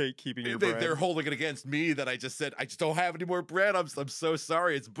Gatekeeping your they're bread. holding it against me that I just said I just don't have any more bread. I'm so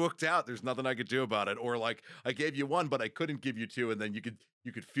sorry, it's booked out. There's nothing I could do about it. Or like I gave you 1, but I couldn't give you 2, and then you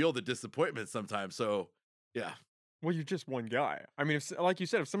could feel the disappointment sometimes. So yeah, Well, you're just one guy. I mean, like you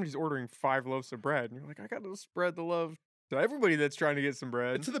said, if somebody's ordering 5 loaves of bread, and you're like, I got to spread the love to everybody that's trying to get some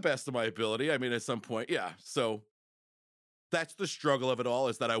bread. to the best of my ability. I mean, at some point, yeah. So that's the struggle of it all,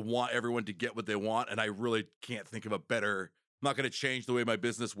 is that I want everyone to get what they want, and I really can't think of a better. I'm not going to change the way my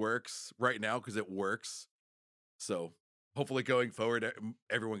business works right now, because it works. So hopefully going forward,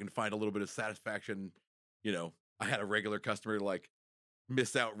 everyone can find a little bit of satisfaction. I had a regular customer like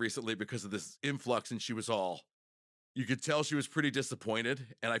miss out recently because of this influx, and you could tell she was pretty disappointed,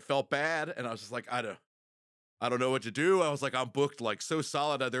 and I felt bad, and I was just like, I don't know what to do. I was like, I'm booked like so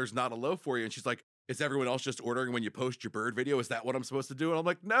solid that there's not a loaf for you. And she's like, is everyone else just ordering when you post your bird video? Is that what I'm supposed to do? And I'm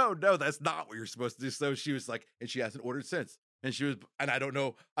like, no, that's not what you're supposed to do. So she was like, and she hasn't ordered since. And I don't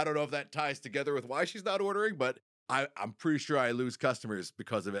know if that ties together with why she's not ordering, but I'm pretty sure I lose customers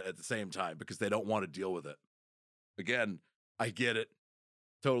because of it at the same time, because they don't want to deal with it. Again, I get it.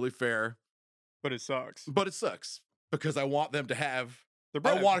 Totally fair. But it sucks. But it sucks because I want them to have, The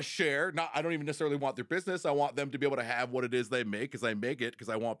I bread. want to share. I don't even necessarily want their business. I want them to be able to have what it is they make, because I make it because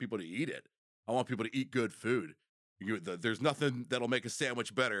I want people to eat it. I want people to eat good food. There's nothing that'll make a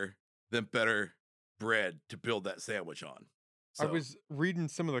sandwich better than better bread to build that sandwich on. I was reading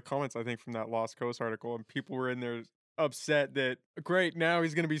some of the comments, I think, from that Lost Coast article, and people were in there upset that, great, now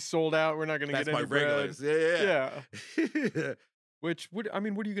he's going to be sold out. We're not going to that's get my any bread. regulars. Yeah. Yeah. Which, what are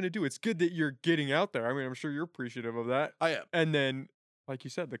you going to do? It's good that you're getting out there. I mean, I'm sure you're appreciative of that. I am. And then, like you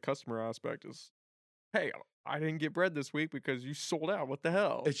said, the customer aspect is, hey, I didn't get bread this week because you sold out. What the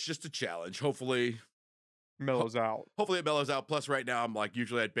hell? It's just a challenge. Hopefully Mellows out. it mellows out. Plus, right now, I'm like,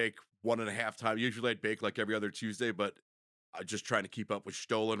 usually I'd bake 1.5 times. Usually I'd bake like every other Tuesday, but I'm just trying to keep up with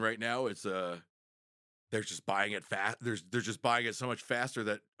Stollen right now. It's they're just buying it fast. They're just buying it so much faster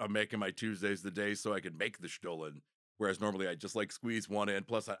that I'm making my Tuesdays the day so I can make the Stollen. Whereas normally I just like squeeze one in.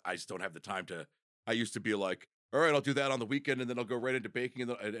 Plus, I just don't have the time to. I used to be like, all right, I'll do that on the weekend, and then I'll go right into baking.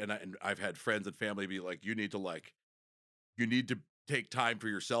 And I've had friends and family be like, you need to take time for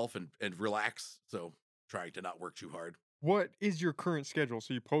yourself and relax. So trying to not work too hard. What is your current schedule?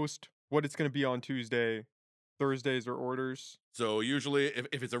 So you post what it's going to be on Tuesday, Thursdays are orders. So usually,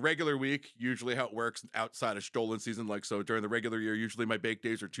 if it's a regular week, usually how it works outside of Stollen season, like so during the regular year, usually my bake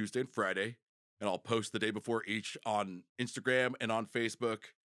days are Tuesday and Friday, and I'll post the day before each on Instagram and on Facebook.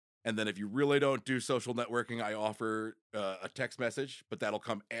 And then if you really don't do social networking, I offer a text message, but that'll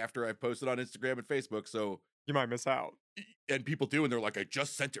come after I've posted on Instagram and Facebook. So You might miss out. and people do, and they're like, I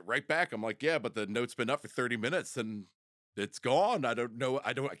just sent it right back. I'm like, yeah, but the note's been up for 30 minutes and it's gone. I don't know.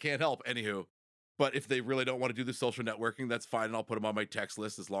 I can't help. Anywho. But if they really don't want to do the social networking, that's fine. And I'll put them on my text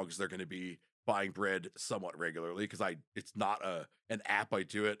list as long as they're going to be buying bread somewhat regularly. Cause it's not an app. I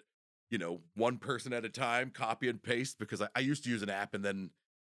do it, one person at a time, copy and paste, because I used to use an app and then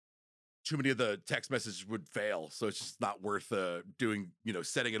too many of the text messages would fail. So it's just not worth doing,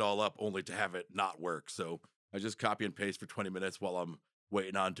 setting it all up only to have it not work. So I just copy and paste for 20 minutes while I'm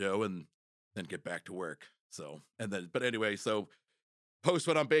waiting on dough and then get back to work. So, and then, but anyway, so post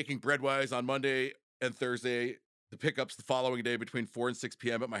what I'm baking bread wise on Monday and Thursday. The pickups the following day between 4 and 6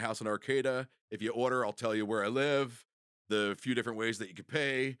 p.m. at my house in Arcata. If you order, I'll tell you where I live, the few different ways that you can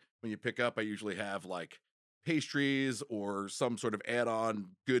pay. When you pick up, I usually have like pastries or some sort of add-on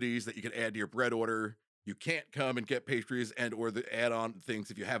goodies that you can add to your bread order. You can't come and get pastries and or the add-on things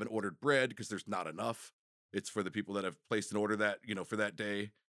if you haven't ordered bread because there's not enough. It's for the people that have placed an order that, for that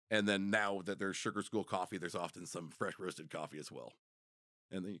day. And then now that there's Sugar School coffee, there's often some fresh roasted coffee as well.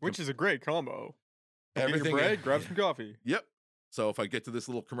 And then Which is a great combo. Get your everything bread, grab some coffee. Yep. So if I get to this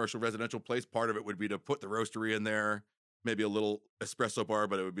little commercial residential place, part of it would be to put the roastery in there, maybe a little espresso bar,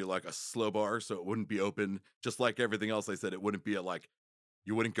 but it would be like a slow bar, so it wouldn't be open. Just like everything else I said, it wouldn't be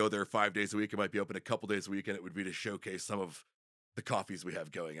you wouldn't go there 5 days a week. It might be open a couple days a week, and it would be to showcase some of the coffees we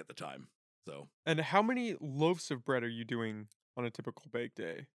have going at the time. So And how many loaves of bread are you doing on a typical bake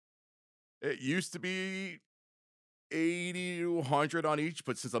day? it used to be 80 to 100 on each,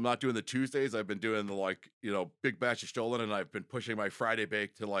 but since I'm not doing the Tuesdays, I've been doing the big batch of Stollen, and I've been pushing my Friday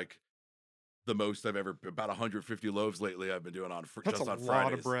bake to the most I've ever, about 150 loaves lately. I've been doing That's just a on lot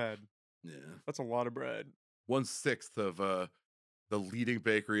Fridays. of bread. Yeah, That's a lot of bread. 1/6 of the leading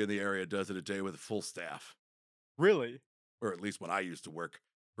bakery in the area does it a day with a full staff, Really? or at least when I used to work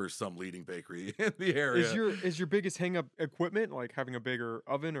for some leading bakery in the area. Is your biggest hang up equipment, like having a bigger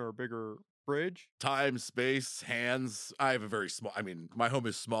oven or a bigger fridge? Time, space, hands. I have a very small, my home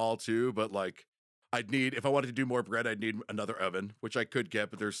is small too, but if I wanted to do more bread, I'd need another oven, which I could get,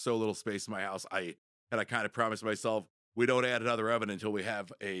 but there's so little space in my house. I kind of promised myself we don't add another oven until we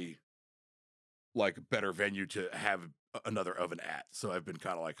have a better venue to have another oven at. So I've been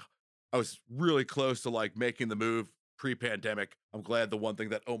kind of I was really close to making the move pre-pandemic. I'm glad the one thing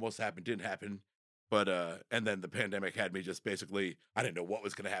that almost happened didn't happen. But and then the pandemic had me just basically, I didn't know what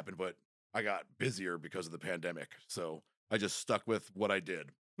was going to happen, but I got busier because of the pandemic. So I just stuck with what I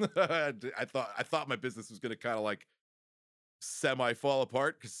did. I thought my business was going to kind of semi fall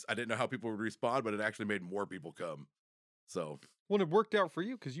apart because I didn't know how people would respond, but it actually made more people come. So Well, it worked out for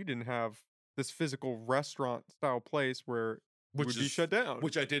you because you didn't have this physical restaurant style place where it would be shut down.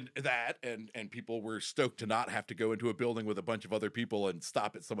 which I did that, and people were stoked to not have to go into a building with a bunch of other people and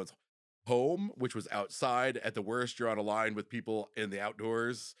stop at someone's home, which was outside. At the worst, you're on a line with people in the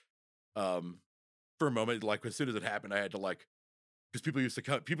outdoors. For a moment, as soon as it happened, I had to because people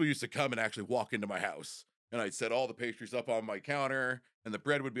used to come and actually walk into my house, and I'd set all the pastries up on my counter, and the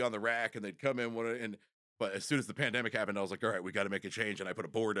bread would be on the rack, and they'd come in but as soon as the pandemic happened, I was like, all right, we got to make a change, and I put a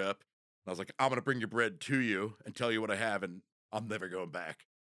board up, and I was like, I'm gonna bring your bread to you and tell you what I have, and I'm never going back.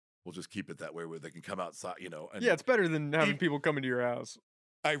 We'll just keep it that way where they can come outside, And Yeah, it's better than having Ev- people come into your house.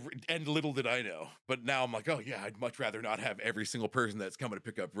 and little did I know, but now I'm like, oh yeah, I'd much rather not have every single person that's coming to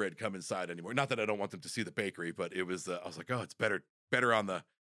pick up bread come inside anymore. Not that I don't want them to see the bakery, but it was, I was like, oh, it's better on the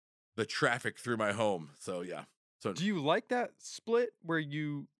traffic through my home. So yeah. So Do you like that split where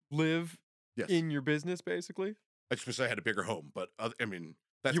you live yes, in your business basically? I just wish I had a bigger home, but that's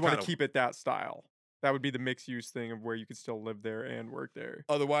You want kind to of, keep it that style. That would be the mixed use thing of where you could still live there and work there.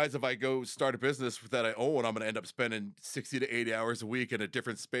 otherwise, if I go start a business that I own, I'm going to end up spending 60 to 80 hours a week in a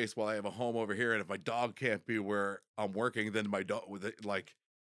different space while I have a home over here. And if my dog can't be where I'm working, then my dog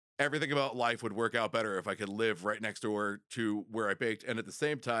everything about life would work out better if I could live right next door to where I baked. And at the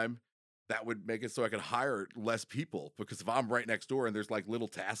same time, that would make it so I could hire less people, because if I'm right next door and there's little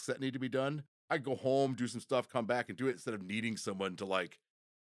tasks that need to be done, I go home, do some stuff, come back and do it instead of needing someone to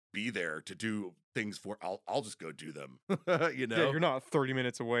be there to do things for. I'll just go do them. Yeah, you're not 30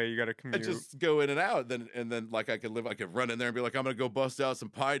 minutes away. You got to I commute. just go in and out. Then I could run in there and be like, I'm gonna go bust out some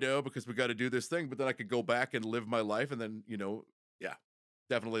pie dough because we got to do this thing. But then I could go back and live my life. And then yeah,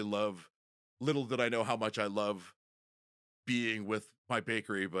 definitely love. Little did I know how much I love being with my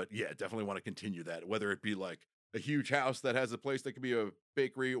bakery. But yeah, definitely want to continue that. Whether it be a huge house that has a place that could be a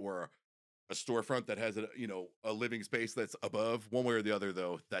bakery, or a storefront that has a living space that's above. One way or the other,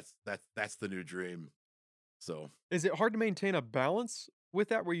 though, that's the new dream. So Is it hard to maintain a balance with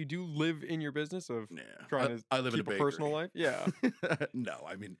that where you do live in your business of yeah, trying to I live keep in a personal bakery. life? Yeah. No,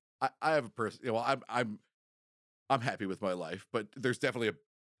 I have a person. Well, I'm happy with my life, but there's definitely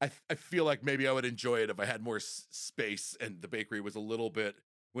I feel like maybe I would enjoy it if I had more space and the bakery was a little bit.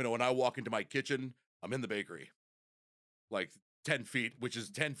 When I walk into my kitchen, I'm in the bakery, 10 feet, which is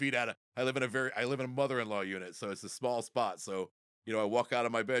 10 feet out of. I live in a mother-in-law unit, so it's a small spot. So I walk out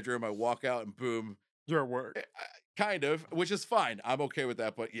of my bedroom, I walk out, and boom, You're at work. kind of, which is fine. I'm okay with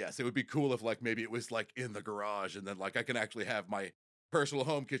that. But yes, it would be cool if maybe it was in the garage, and then I can actually have my personal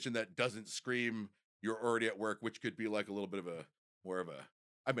home kitchen that doesn't scream you're already at work, which could be a little bit of a more of a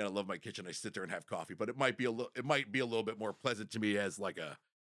I mean, I love my kitchen. I sit there and have coffee, but it might be a little bit more pleasant to me as like a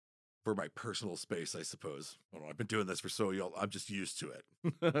for my personal space, I suppose. I don't know, I've been doing this for so long. I'm just used to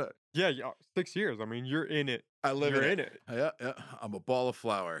it. Yeah, yeah, 6 years. I mean, you're in it. I live You're in it. in it. Yeah, yeah. I'm a ball of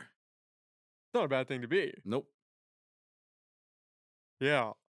flour. It's not a bad thing to be. Nope.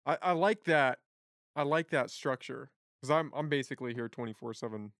 Yeah, I like that. I like that structure because I'm basically here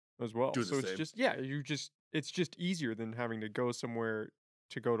 24/7 as well. Doing the So it's same. just yeah, it's just easier than having to go somewhere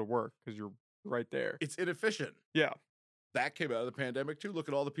to go to work because you're right there. It's inefficient. Yeah, That came out of the pandemic too. Look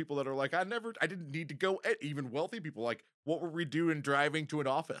at all the people that are like, I didn't need to go. Even wealthy people, like, what were we doing driving to an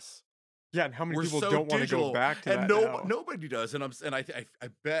office? yeah. And how many We're people so don't want to go digital, back to and that now? nobody does. And I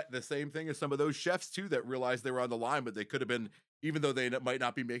bet the same thing as some of those chefs too that realized they were on the line, but they could have been, even though might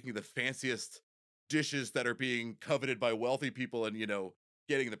not be making the fanciest dishes that are being coveted by wealthy people and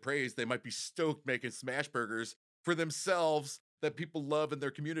getting the praise. They might be stoked making smash burgers for themselves that people love in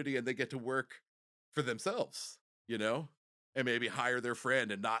their community, and they get to work for themselves, and maybe hire their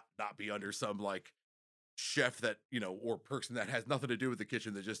friend and not be under some like chef that or person that has nothing to do with the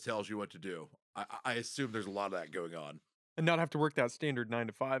kitchen that just tells you what to do. I assume there's a lot of that going on. And not have to work that standard 9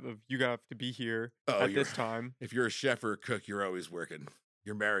 to 5 of you have to be here Oh, at this time. if you're a chef or a cook, you're always working.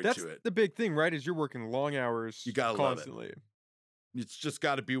 You're married That's to it. the big thing, right? Is you're working long hours You gotta love it. constantly. It's just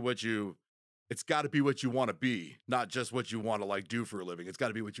got to be it's got to be what you want to be, not just what you want to like do for a living. It's got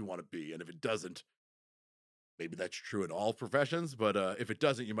to be what you want to be. And if it doesn't, maybe that's true in all professions, but if it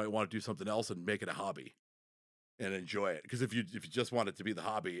doesn't, you might want to do something else and make it a hobby and enjoy it. Because if you just want it to be the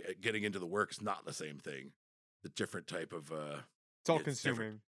hobby, getting into the work is not the same thing. The different type of It's all it's different.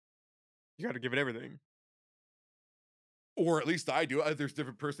 consuming. You got to give it everything. Or at least I do. There's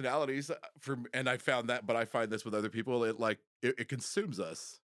different personalities and I found that, but I find this with other people. It consumes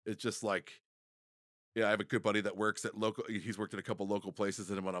us. It's just like, yeah, I have a good buddy that works at local. He's worked at a couple local places,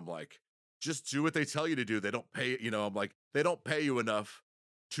 and when I'm like, just do what they tell you to do. They don't pay. I'm like, they don't pay you enough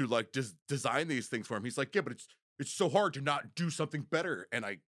to like just design these things for him. He's like, yeah, but it's so hard to not do something better, and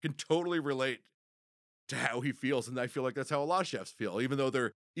I can totally relate to how he feels, and I feel like that's how a lot of chefs feel. Even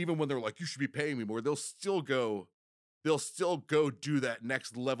when they're like, you should be paying me more, they'll still go do that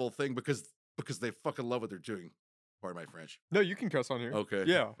next level thing because they fucking love what they're doing. Pardon my French. No, you can cuss on here. Okay.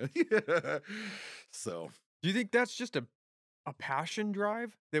 Yeah. So Do you think that's just a passion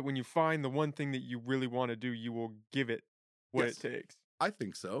drive that when you find the one thing that you really want to do, you will give it what Yes. it takes? I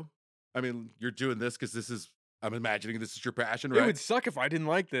think so. I mean, you're doing this because I'm imagining this is your passion, It right? would suck if I didn't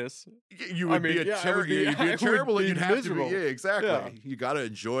like this. You would be mean, yeah, I terrible. would be- You'd be I a would terrible. be You'd have miserable. to be. Yeah, exactly. Yeah. You got to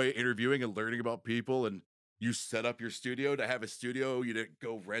enjoy interviewing and learning about people. And you set up your studio to have a studio. You didn't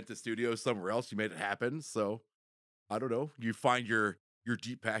go rent a studio somewhere else. You made it happen. So I don't know. You find your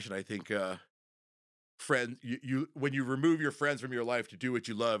deep passion. I think friends. You when you remove your friends from your life to do what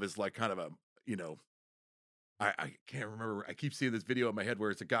you love is like kind of a I can't remember. I keep seeing this video in my head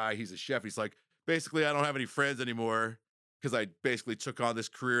where it's a guy. He's a chef. He's like, basically, I don't have any friends anymore because I basically took on this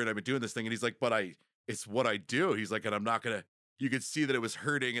career and I've been doing this thing. And he's like, it's what I do. He's like, and I'm not gonna. You could see that it was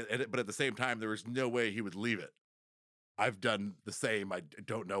hurting, but at the same time, there was no way he would leave it. I've done the same. I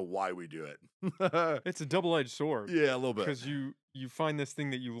don't know why we do it. It's a double-edged sword Yeah, a little bit. because you find this thing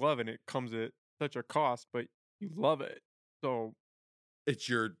that you love and it comes at such a cost, but you love it. So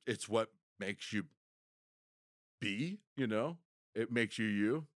It's what makes you be. It makes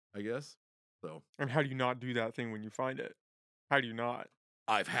you. I guess. So and how do you not do that thing when you find it? How do you not?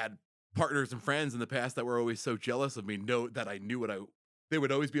 I've had partners and friends in the past that were always so jealous of me, know that I knew they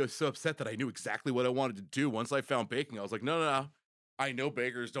would always be so upset that I knew exactly what I wanted to do. Once I found baking, I was like, no. I know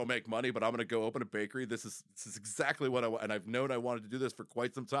bakers don't make money, but I'm going to go open a bakery. This is exactly what I want. And I've known I wanted to do this for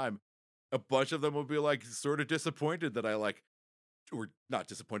quite some time. A bunch of them will be like sort of disappointed that I like, or not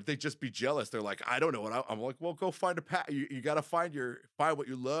disappointed. They just be jealous. They're like, I don't know what I'm like, well, go find a path. You got to find what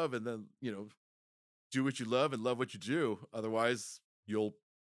you love and then, do what you love and love what you do. Otherwise you'll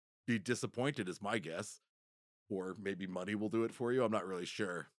be disappointed is my guess. Or maybe money will do it for you. I'm not really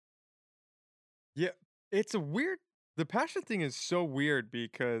sure. Yeah, it's a weird. The passion thing is so weird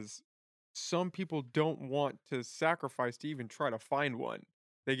because some people don't want to sacrifice to even try to find one.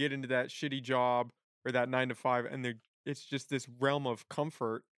 They get into that shitty job or that 9 to 5, and it's just this realm of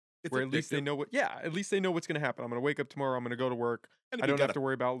comfort It's where at least they addictive. know at least they know what's going to happen. I'm going to wake up tomorrow. I'm going to go to work. And if I you don't got have to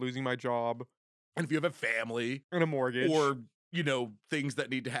worry about losing my job and if you have a family and a mortgage. or things that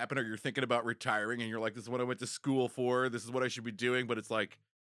need to happen, or you're thinking about retiring and you're like, this is what I went to school for, this is what I should be doing, but it's like,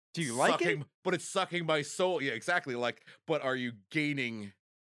 do you like it? but it's sucking my soul. Yeah, exactly. Like, but are you gaining,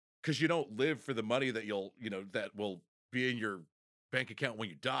 because you don't live for the money that that will be in your bank account when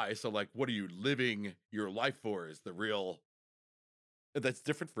you die. So like, what are you living your life for is the real That's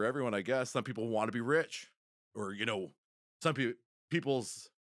different for everyone, I guess. Some people want to be rich, or some people's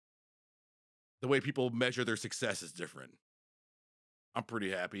the way people measure their success is different. I'm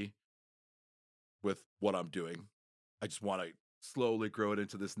pretty happy with what I'm doing. I just want to slowly grow it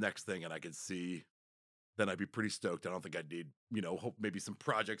into this next thing, and I can see. Then I'd be pretty stoked. I don't think I'd need, hope maybe some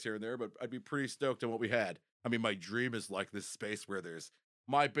projects here and there, but I'd be pretty stoked on what we had. I mean, my dream is like this space where there's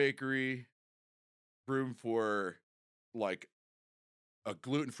my bakery, room for like a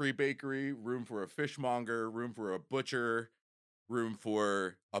gluten-free bakery, room for a fishmonger, room for a butcher, room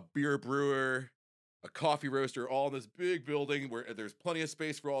for a beer brewer, a coffee roaster, all in this big building where there's plenty of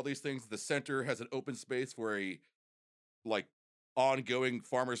space for all these things. The center has an open space for a like ongoing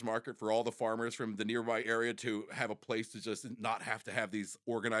farmers market for all the farmers from the nearby area to have a place to just not have to have these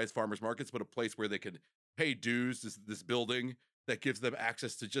organized farmers markets, but a place where they could pay dues. This building that gives them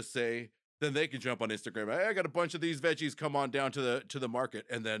access to just say, then they can jump on Instagram. Hey, I got a bunch of these veggies. Come on down to the market,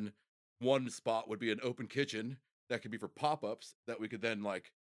 and then one spot would be an open kitchen that could be for pop ups that we could then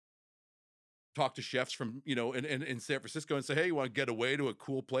like talk to chefs from in San Francisco and say, hey, you want to get away to a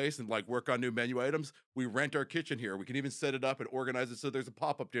cool place and like work on new menu items? We rent our kitchen here. We can even set it up and organize it so there's a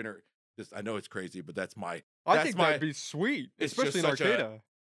pop-up dinner. Just I know it's crazy, but I think that'd be sweet, it's especially in just such a Arcata.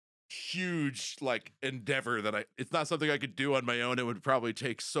 huge like endeavor that it's not something I could do on my own. It would probably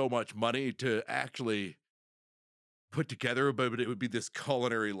take so much money to actually put together, but it would be this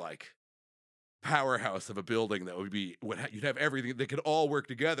culinary like powerhouse of a building that would be you'd have everything. They could all work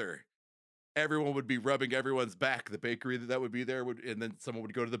together. Everyone would be rubbing everyone's back. The bakery that would be there and then someone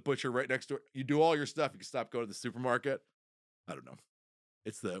would go to the butcher right next door. You do all your stuff. You can stop going to the supermarket. I don't know.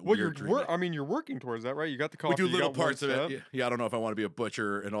 It's the Well, weird dream. I mean, you're working towards that, right? You got the We coffee. do you little got one parts of it. step. Yeah, I don't know if I want to be a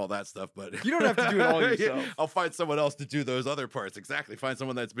butcher and all that stuff, but You don't have to do it all yourself. I'll find someone else to do those other parts. Exactly. Find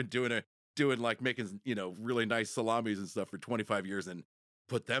someone that's been doing like making really nice salamis and stuff for 25 years and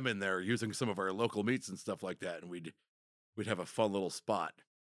put them in there using some of our local meats and stuff like that, and we'd have a fun little spot.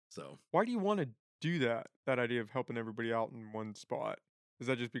 So Why do you want to do that? That idea of helping everybody out in one spot. Is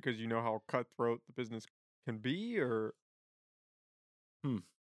that just because you know how cutthroat the business can be, or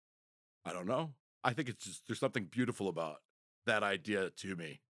I don't know. I think it's just there's something beautiful about that idea to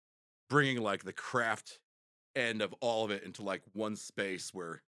me. Bringing like the craft end of all of it into like one space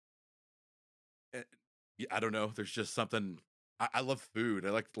where eh, I don't know. There's just something. I love food. I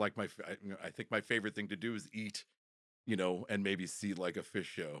like I think my favorite thing to do is eat, and maybe see like a fish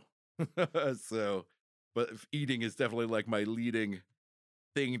show. So, but eating is definitely like my leading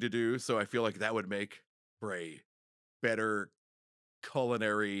thing to do. So I feel like that would make for a better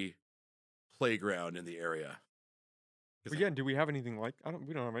culinary playground in the area. But again, do we have anything like?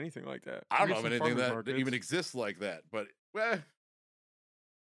 We don't have anything like that. I don't We know have of some anything farmers that even markets. exists like that, but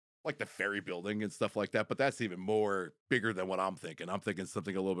like the ferry building and stuff like that. But that's even more bigger than what I'm thinking. I'm thinking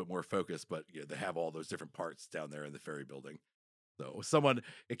something a little bit more focused, but yeah, they have all those different parts down there in the ferry building. So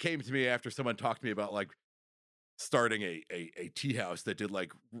it came to me after someone talked to me about like starting a tea house that did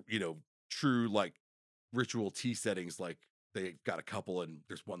like true like ritual tea settings. Like they got a couple, and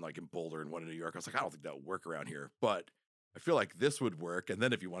there's one like in Boulder and one in New York. I was like, I don't think that would work around here, but I feel like this would work. And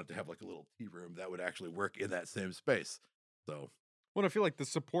then if you wanted to have like a little tea room, that would actually work in that same space. So Well, I feel like the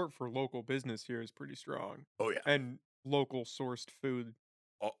support for local business here is pretty strong, oh yeah, and local sourced food.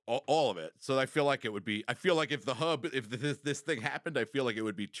 all of it. So I feel like it would be. I feel like if this thing happened, I feel like it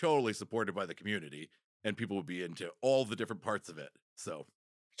would be totally supported by the community, and people would be into all the different parts of it. So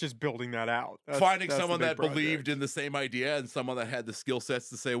Just building that out. finding That's the someone big that project. believed in the same idea and someone that had the skill sets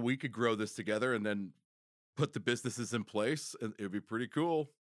to say we could grow this together, and then put the businesses in place, and it would be pretty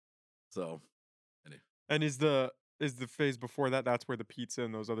cool. So And is the phase before that? That's where the pizza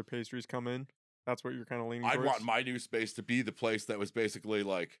and those other pastries come in. That's what you're kind of leaning I'd towards. want my new space to be the place that was basically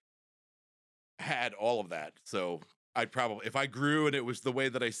like had all of that. So I'd probably, if I grew and it was the way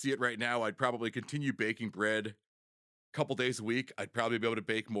that I see it right now, I'd probably continue baking bread a couple days a week. I'd probably be able to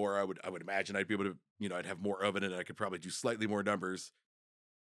bake more. I would imagine I'd be able to, I'd have more oven, and I could probably do slightly more numbers.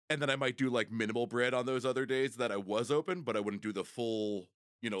 And then I might do like minimal bread on those other days that I was open, but I wouldn't do the full,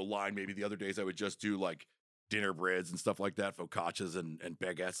 line. Maybe the other days I would just do like dinner breads and stuff like that, focaccias and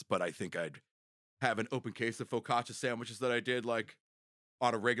baguettes. But I think I'd have an open case of focaccia sandwiches that I did like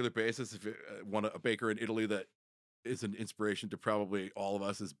on a regular basis. If a baker in Italy that is an inspiration to probably all of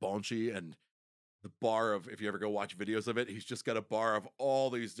us is Bonci, and the bar of, if you ever go watch videos of it, he's just got a bar of all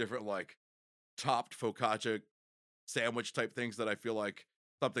these different like topped focaccia sandwich type things that I feel like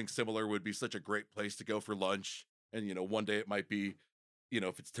something similar would be such a great place to go for lunch. And one day it might be,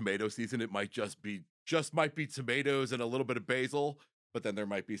 if it's tomato season, it might just be tomatoes and a little bit of basil, but then there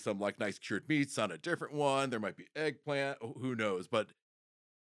might be some like nice cured meats on a different one. There might be eggplant, who knows? But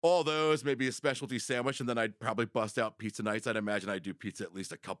all those, maybe a specialty sandwich, and then I'd probably bust out pizza nights. I'd imagine I'd do pizza at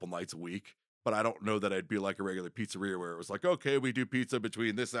least a couple nights a week, but I don't know that I'd be like a regular pizzeria where it was like, okay, we do pizza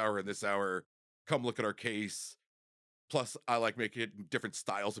between this hour and this hour. Come look at our case. Plus, I like making different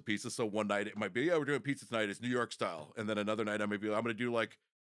styles of pizza. So one night it might be, yeah, we're doing pizza tonight. It's New York style, and then another night I'm going to do like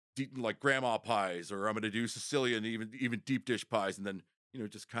like grandma pies, or I'm going to do Sicilian, even deep dish pies, and then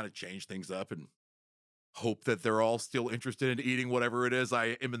just kind of change things up and hope that they're all still interested in eating whatever it is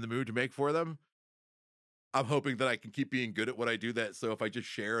I am in the mood to make for them. I'm hoping that I can keep being good at what I do. That so if I just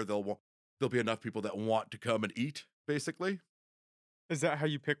share, there'll be enough people that want to come and eat. Basically, Is that how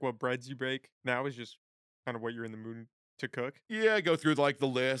you pick what breads you bake? Now is just kind of what you're in the mood to cook? yeah, I go through like the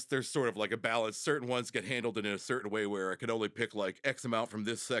list. There's sort of like a balance. Certain ones get handled in a certain way where I can only pick like X amount from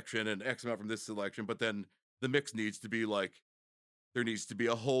this section and X amount from this selection. But then the mix needs to be like there needs to be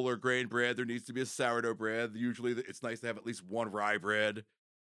a whole or grain bread. There needs to be a sourdough bread. Usually, it's nice to have at least one rye bread.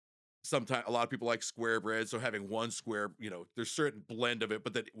 Sometimes a lot of people like square bread, so having one square, there's certain blend of it,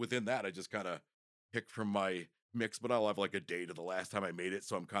 but then within that, I just kind of pick from my mix. But I'll have like a date of the last time I made it,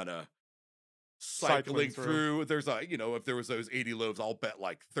 so I'm kind of Cycling cycling through. through. There's if there was those 80 loaves, I'll bet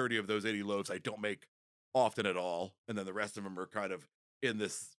like 30 of those 80 loaves I don't make often at all, and then the rest of them are kind of in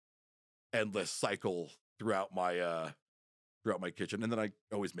this endless cycle throughout my kitchen. And then I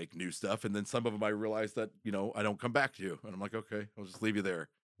always make new stuff. And then some of them I realize that, I don't come back to. And I'm like, okay, I'll just leave you there.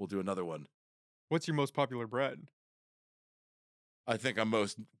 We'll do another one. What's your most popular bread? I think I'm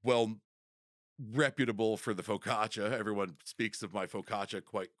most well reputable for the focaccia. Everyone speaks of my focaccia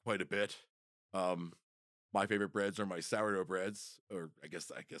quite a bit. Um, my favorite breads are my sourdough breads, or I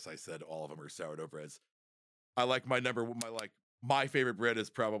guess I said all of them are sourdough breads. I like my favorite bread is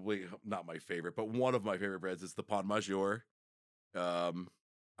probably not my favorite, but one of my favorite breads is the Pon Major. Um,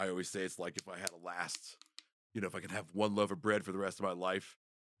 I always say it's like if I had a last, if I could have one loaf of bread for the rest of my life,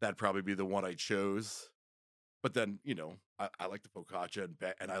 that'd probably be the one I chose. But then, I like the focaccia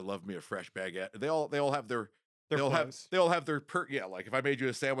and I love me a fresh baguette. They all have their Their they all have place. they all have their yeah. Like if I made you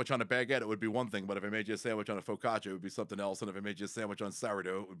a sandwich on a baguette, it would be one thing. But if I made you a sandwich on a focaccia, it would be something else. And if I made you a sandwich on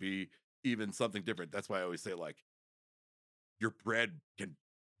sourdough, it would be even something different. That's why I always say like your bread can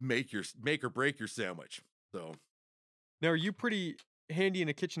make or break your sandwich. So Now, are you pretty handy in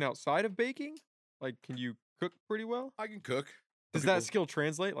a kitchen outside of baking? Like, can you cook pretty well? I can cook. Some Does that people skill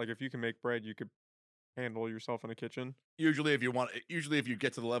translate? Like, if you can make bread, you could handle yourself in a kitchen? usually if you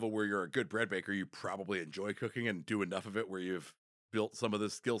get to the level where you're a good bread baker, you probably enjoy cooking and do enough of it where you've built some of the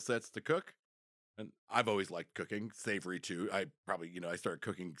skill sets to cook. And I've always liked cooking, savory too. I probably, I started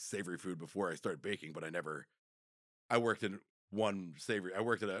cooking savory food before I started baking, but I worked in one savory. I've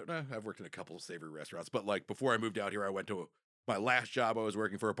worked in a couple of savory restaurants, but like before I moved out here, I went to my last job. I was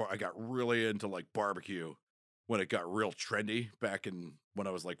working for a bar. I got really into like barbecue when it got real trendy back in when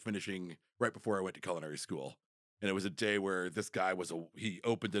I was like finishing right before I went to culinary school. And it was a day where this guy he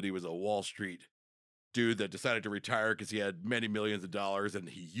opened it. He was a Wall Street dude that decided to retire because he had many millions of dollars and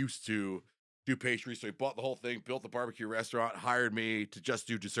he used to do pastry. So he bought the whole thing, built the barbecue restaurant, hired me to just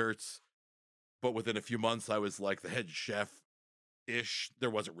do desserts. But within a few months, I was like the head chef ish.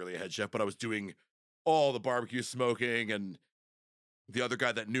 There wasn't really a head chef, but I was doing all the barbecue smoking. And the other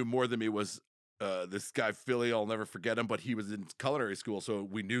guy that knew more than me was this guy, Philly. I'll never forget him, but he was in culinary school. So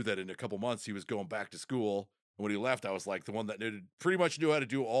we knew that in a couple months he was going back to school. And when he left, I was like the one that pretty much knew how to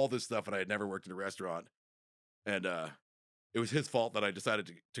do all this stuff. And I had never worked in a restaurant. And it was his fault that I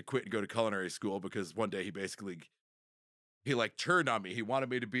decided to quit and go to culinary school because one day he like turned on me. He wanted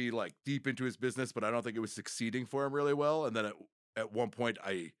me to be like deep into his business, but I don't think it was succeeding for him really well. And then at one point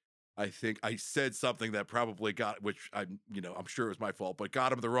I think I said something that probably which I'm sure it was my fault, but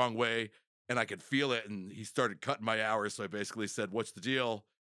got him the wrong way. And I could feel it. And he started cutting my hours. So I basically said, "What's the deal?"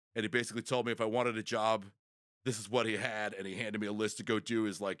 And he basically told me if I wanted a job, this is what he had. And he handed me a list to go do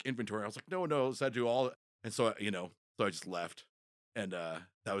his like inventory. I was like, no, so I do all. And so, so I just left. And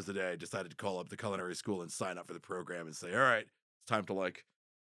that was the day I decided to call up the culinary school and sign up for the program and say, all right, it's time to like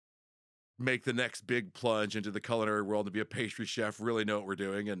make the next big plunge into the culinary world and be a pastry chef, really know what we're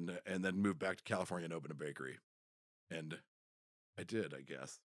doing, and then move back to California and open a bakery. And I did, I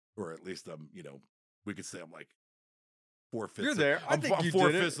guess. Or at least we could say I'm like 4/5. You're there. I think I'm you did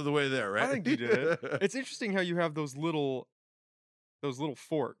 4/5 it. of the way there, right? I think you did it. It's interesting how you have those little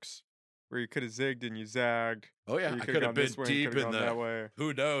forks where you could have zigged and you zagged. Oh yeah, Or you I could could have have gone been this way and you deep could have in gone that way.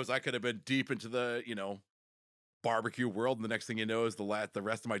 who knows? I could have been deep into the, barbecue world, and the next thing you know is the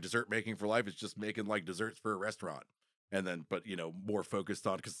rest of my dessert making for life is just making like desserts for a restaurant. And then but more focused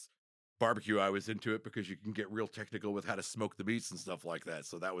on because barbecue I was into it because you can get real technical with how to smoke the meats and stuff like that.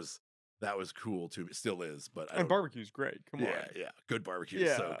 So that was That was cool too. It still is, but I And don't. barbecue's great. Come on. Yeah. Good barbecue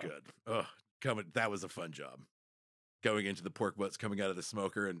is so Yeah. good. Ugh, that was a fun job. Going into the pork butts coming out of the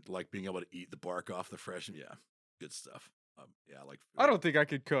smoker and like being able to eat the bark off the fresh. Yeah, good stuff. Yeah, I like I food. don't think I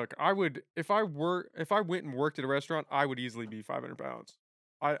could cook. I would if I went and worked at a restaurant, I would easily be 500 pounds.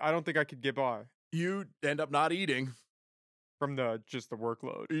 I don't think I could get by You end up not eating. from just the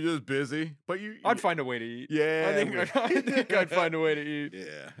workload. You're just busy, but I'd find a way to eat. Yeah, I think I'd find a way to eat.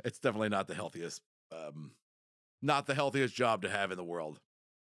 Yeah, it's definitely not the healthiest, not the healthiest job to have in the world.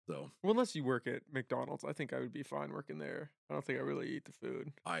 So Well, unless you work at McDonald's, I think I would be fine working there. I don't think I really eat the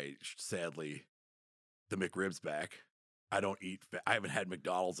food. sadly, the McRib's back. I don't eat. I haven't had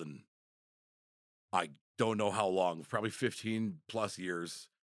McDonald's in I don't know how long. Probably 15 plus years.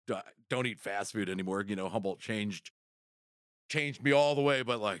 Don't eat fast food anymore. You know, Humboldt changed me all the way,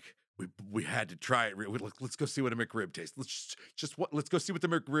 but like we had to try it. Let's go see what a McRib tastes. Let's go see what the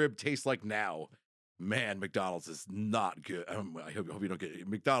McRib tastes like now. Man, McDonald's is not good. I hope you don't get it.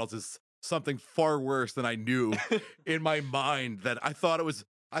 McDonald's is something far worse than I knew in my mind. That I thought it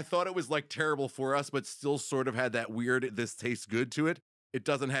was like terrible for us, but still sort of had that weird this tastes good to it. It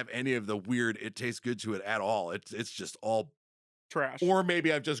doesn't have any of the weird it tastes good to it at all. It's just all Trash. or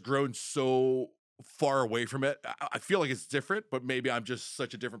maybe I've just grown so far away from it. I feel like it's different, but maybe I'm just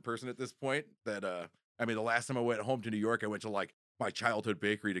such a different person at this point that I mean, the last time I went home to New York, I went to like my childhood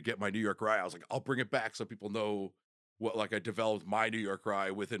bakery to get my New York rye. I was like, I'll bring it back so people know what like I developed my New York rye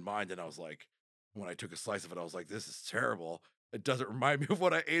with in mind. And I was like, when I took a slice of it, I was like, this is terrible. It doesn't remind me of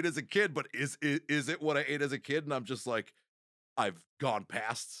what I ate as a kid, but is it what I ate as a kid? And I'm just like, I've gone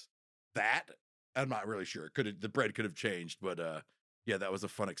past that. I'm not really sure. The bread could have changed, but yeah, that was a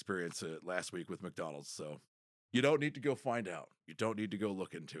fun experience last week with McDonald's. So you don't need to go find out. You don't need to go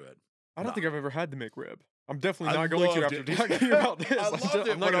look into it. I don't think I've ever had the McRib. I'm definitely I not going to loved after it. talking about this. I loved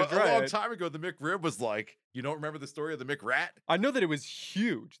it. I'm not going to A try long it. time ago, the McRib was like, you don't remember the story of the McRat? I know that it was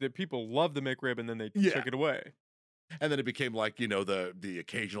huge, that people loved the McRib and then they Yeah. took it away. And then it became like, you know, the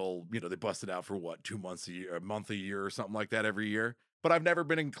occasional, you know, they busted out for what, 2 months a year, a month a year or something like that every year. But I've never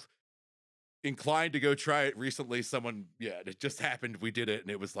been inclined to go try it recently. It just happened. We did it and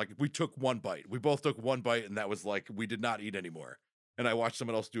it was like, we took one bite. We both took one bite and that was like, we did not eat anymore. And I watched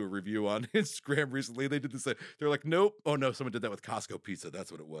someone else do a review on Instagram recently. They did the same. They're like, nope. Oh no, someone did that with Costco pizza.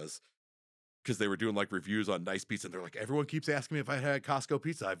 That's what it was. Because they were doing like reviews on nice pizza and they're like, everyone keeps asking me if I had Costco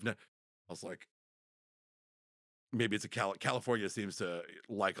pizza. I was like, maybe it's California seems to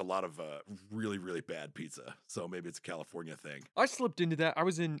like a lot of really, really bad pizza. So maybe it's a California thing. I slipped into that. I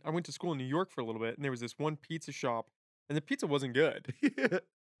went to school in New York for a little bit and there was this one pizza shop and the pizza wasn't good.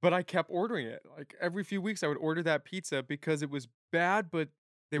 But I kept ordering it. Like every few weeks I would order that pizza because it was bad, but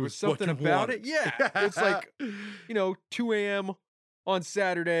there was something about it. Yeah. It's like, 2 a.m. on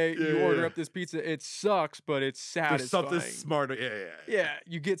Saturday, you order up this pizza. It sucks, but it's satisfying. There's something smarter. Yeah,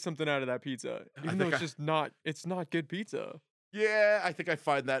 you get something out of that pizza. Even though it's not good pizza. Yeah, I think I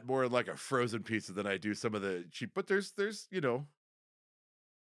find that more in like a frozen pizza than I do some of the cheap. But there's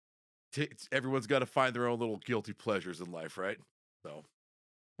everyone's got to find their own little guilty pleasures in life, right? So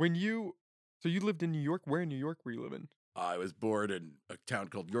So you lived in New York? Where in New York were you living? I was born in a town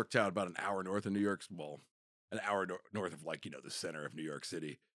called Yorktown, about an hour north of New York. Well, an hour north of like, the center of New York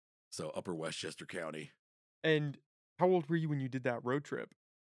City. So upper Westchester County. And how old were you when you did that road trip?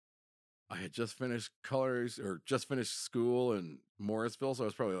 I had just finished school in Morrisville. So I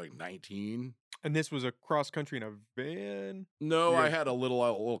was probably like 19. And this was a cross country in a van? No, I had a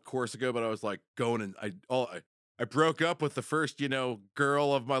little course ago, but I was like going and I broke up with the first,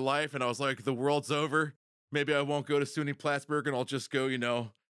 girl of my life. And I was like, the world's over. Maybe I won't go to SUNY Plattsburgh and I'll just go,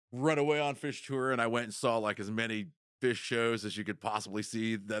 run away on fish tour. And I went and saw like as many fish shows as you could possibly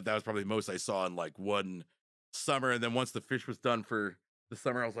see. That was probably the most I saw in like one summer. And then once the fish was done for the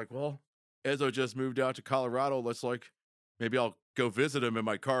summer, I was like, well, Ezzo just moved out to Colorado. Maybe I'll go visit him in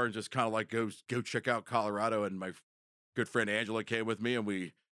my car and just kind of like go check out Colorado. And my good friend Angela came with me and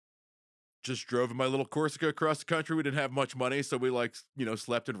we just drove in my little Corsica across the country. We didn't have much money. So we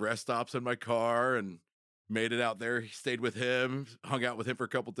slept in rest stops in my car and made it out there. He stayed with him, hung out with him for a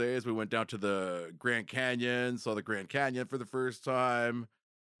couple days. We went down to the Grand Canyon, saw the Grand Canyon for the first time.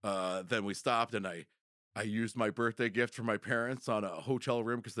 Then we stopped and I used my birthday gift from my parents on a hotel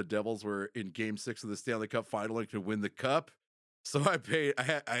room because the Devils were in Game 6 of the Stanley Cup Final and could win the cup. So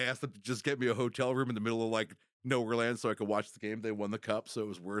I asked them to just get me a hotel room in the middle of like nowhere land so I could watch the game. They won the cup, so it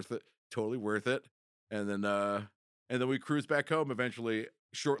was worth it. Totally worth it. And then we cruised back home eventually.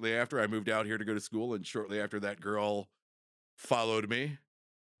 Shortly after I moved out here to go to school, and shortly after that girl followed me.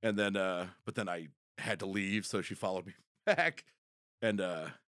 And then but then I had to leave, so she followed me back. And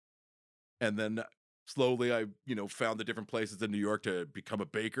And then slowly I, found the different places in New York to become a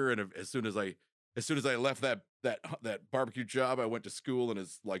baker. And as soon as I left that barbecue job, I went to school, and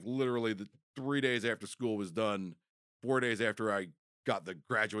it's like literally the 3 days after school was done, 4 days after I got the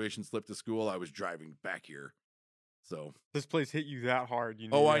graduation slip to school, I was driving back here. So, This place hit you that hard, you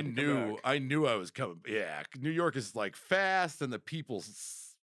knew oh, you I had to come knew, back. I knew I was coming. Yeah, New York is like fast, and the people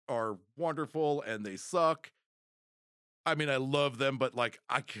are wonderful, and they suck. I mean, I love them, but like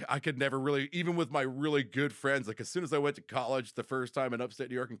I could never really, even with my really good friends, like as soon as I went to college the first time in upstate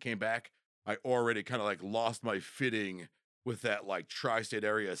New York and came back, I already kind of like lost my fitting with that like tri-state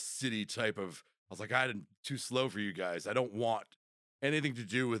area city type of. I was like, I'm too slow for you guys. I don't want anything to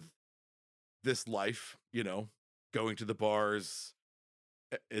do with this life, going to the bars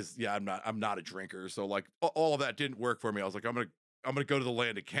is yeah, I'm not a drinker. So like all of that didn't work for me. I was like, I'm gonna go to the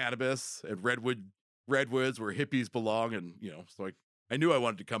land of cannabis and redwoods where hippies belong. And so I knew I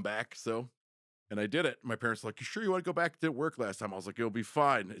wanted to come back. So and I did it. My parents were like, you sure you want to go back? It didn't work last time. I was like, it'll be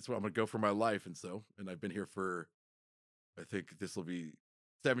fine. It's what I'm gonna go for my life. And I've been here for, I think this will be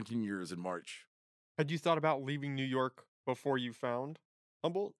 17 years in March. Had you thought about leaving New York before you found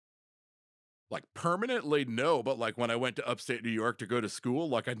Humboldt? Like permanently, no, but like when I went to upstate New York to go to school,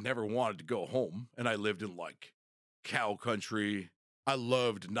 like I never wanted to go home. And I lived in like cow country. I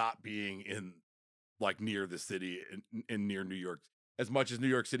loved not being in like near the city in near New York. As much as New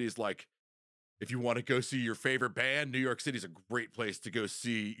York City is like, if you want to go see your favorite band, New York City is a great place to go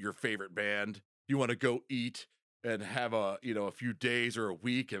see your favorite band. You want to go eat and have a few days or a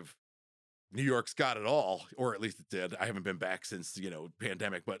week of New York's got it all, or at least it did. I haven't been back since,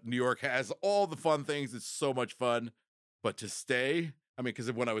 pandemic, but New York has all the fun things. It's so much fun. But to stay, I mean,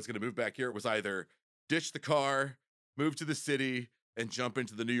 because when I was going to move back here, it was either ditch the car, move to the city, and jump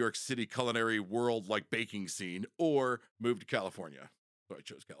into the New York City culinary world like baking scene, or move to California. So I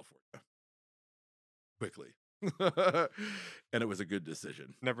chose California quickly. And it was a good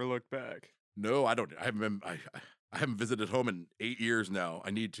decision. Never looked back. No, I don't. I haven't been. I haven't visited home in 8 years now.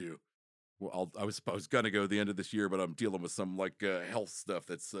 I need to. Well, I was gonna go the end of this year, but I'm dealing with some like health stuff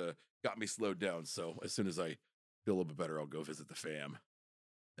that's got me slowed down. So as soon as I feel a little bit better, I'll go visit the fam.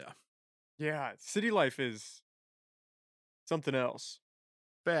 Yeah, Yeah, city life is something else.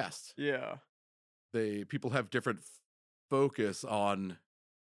 fast. Yeah. People have different focus on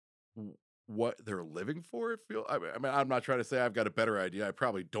what they're living for. It feel. I mean, I'm not trying to say I've got a better idea. I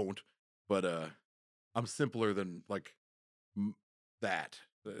probably don't, but I'm simpler than like m- that.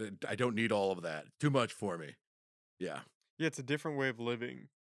 I don't need all of that. Too much for me. Yeah. Yeah, it's a different way of living.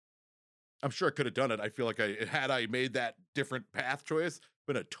 I'm sure I could have done it. I feel like had I made that different path choice,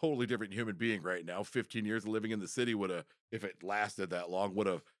 been a totally different human being right now. 15 years of living in the city would have, if it lasted that long, would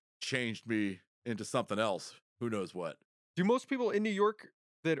have changed me into something else. Who knows what? Do most people in New York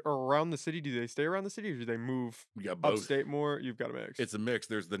that are around the city, do they stay around the city or do they move We got both. upstate more? You've got a mix. It's a mix.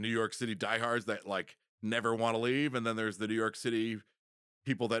 There's the New York City diehards that like never want to leave, and then there's the New York City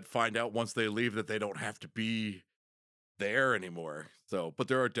people that find out once they leave that they don't have to be there anymore. So, but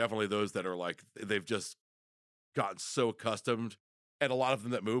there are definitely those that are like they've just gotten so accustomed, and a lot of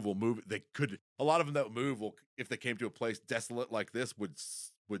them that move will move. They could. A lot of them that move will, if they came to a place desolate like this, would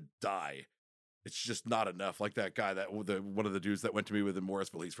die. It's just not enough. Like that guy that one of the dudes that went to me with in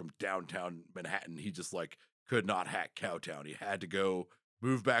Morrisville. He's from downtown Manhattan. He just like could not hack Cowtown. He had to go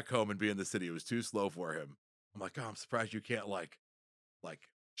move back home and be in the city. It was too slow for him. I'm like, oh, I'm surprised you can't like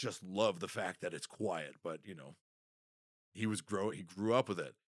just love the fact that it's quiet. But he grew up with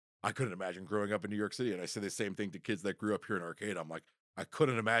it. I couldn't imagine growing up in New York City. And I say the same thing to kids that grew up here in Arcade. I'm like, I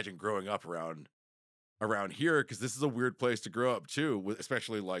couldn't imagine growing up around here, because this is a weird place to grow up too,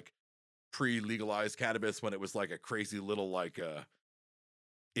 especially like pre-legalized cannabis, when it was like a crazy little like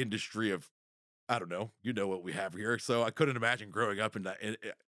industry of, I don't know, what we have here. So I couldn't imagine growing up in that.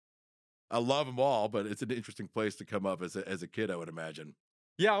 I love them all, but it's an interesting place to come up as a kid, I would imagine.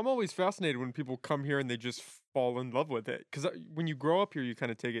 Yeah, I'm always fascinated when people come here and they just fall in love with it. Because when you grow up here, you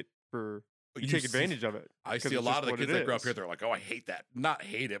kind of take it for, But you you take see, advantage of it. I 'cause see a it's lot just of the what kids it that grow up here. is. They're like, "Oh, I hate that." Not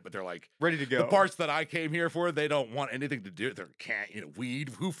hate it, but they're like, Ready to the go. parts that I came here for, they don't want anything to do. They can't, weed.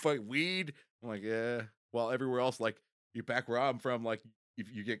 Who fight weed? I'm like, yeah. Well, everywhere else, like you back where I'm from, like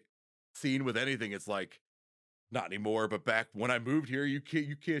if you get seen with anything, it's like not anymore. But back when I moved here, you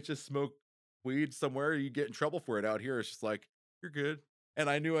can't just smoke weed somewhere. You get in trouble for it. Out here, it's just like you're good. And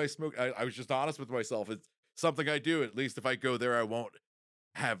I knew I smoked. I was just honest with myself. It's something I do. At least if I go there, I won't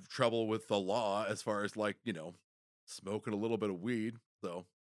have trouble with the law as far as like smoking a little bit of weed. So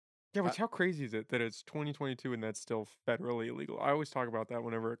Yeah, I, but how crazy is it that it's 2022 and that's still federally illegal? I always talk about that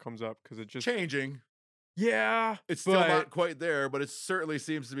whenever it comes up because it just, changing. Yeah, It's still but not quite there, but it certainly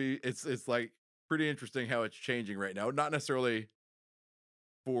seems to be. It's like pretty interesting how it's changing right now. Not necessarily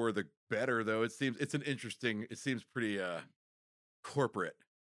for the better though. It's an interesting. It seems pretty corporate.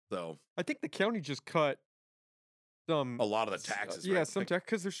 So I think the county just cut some a lot of the taxes, yeah, right? some tax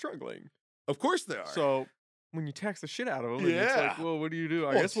because they're struggling. Of course they are. So when you tax the shit out of them, and it's Yeah. like, well, what do you do?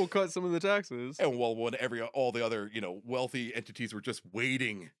 I Well, guess we'll cut some of the taxes. and well, when all the other wealthy entities were just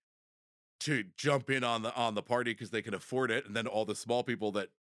waiting to jump in on the party because they can afford it, and then all the small people that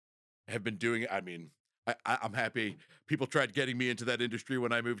have been doing it. I mean, I'm happy. People tried getting me into that industry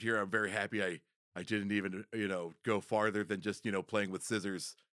when I moved here. I'm very happy. I didn't even go farther than just playing with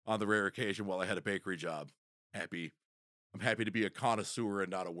scissors on the rare occasion while I had a bakery job. I'm happy to be a connoisseur and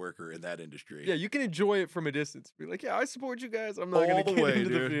not a worker in that industry. Yeah, you can enjoy it from a distance. Be like, yeah, I support you guys. I'm not all going to the get way, into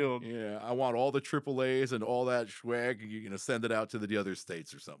the dude. field. Yeah, I want all the AAAs and all that swag. Send it out to the other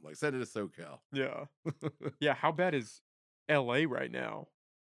states or something. Like send it to SoCal. Yeah. Yeah, how bad is LA right now?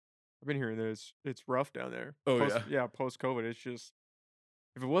 I've been hearing that it's rough down there. Oh, Yeah, post COVID, it's just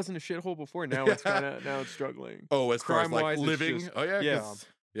if it wasn't a shithole before, now it's now it's struggling. Oh, as far as like Crime-wise, it's living. just- Oh yeah, yeah. 'cause-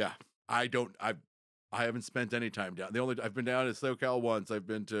 yeah. I haven't spent any time down. I've been down to SoCal once. I've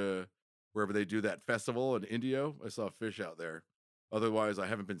been to wherever they do that festival in Indio. I saw fish out there. Otherwise, I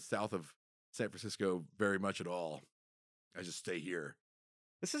haven't been south of San Francisco very much at all. I just stay here.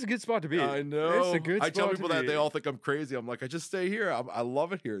 This is a good spot to be. I know. It's a good I tell spot people to that be. they all think I'm crazy. I'm like, I just stay here. I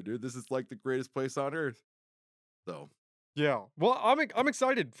love it here, dude. This is like the greatest place on earth. So Yeah. Well, I'm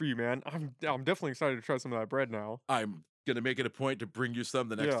excited for you, man. I'm definitely excited to try some of that bread now. I'm gonna make it a point to bring you some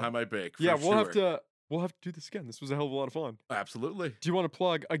the next Yeah. time I bake. Yeah, for we'll have to do this again. This was a hell of a lot of fun. Absolutely. Do you want to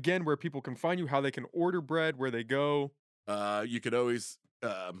plug again where people can find you, how they can order bread, where they go? You could always,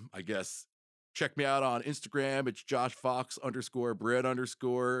 I guess, check me out on Instagram. It's Josh Fox _bread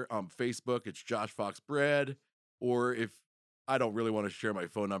 _ Facebook, it's Josh Fox Bread. Or if I don't really want to share my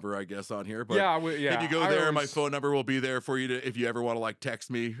phone number, I guess, on here. But yeah, if you go there, my phone number will be there for you to, if you ever want to like text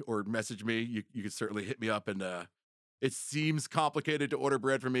me or message me, you can certainly hit me up. And it seems complicated to order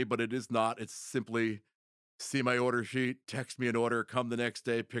bread for me, but it is not. It's simply see my order sheet, text me an order, come the next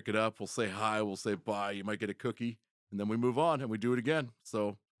day, pick it up. We'll say hi, we'll say bye. You might get a cookie, and then we move on and we do it again.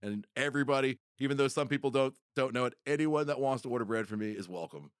 So, and everybody, even though some people don't know it, anyone that wants to order bread from me is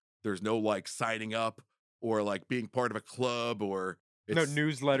welcome. There's no like signing up or like being part of a club or no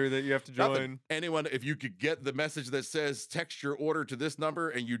newsletter that you have to join. nothing. Anyone, if you could get the message that says text your order to this number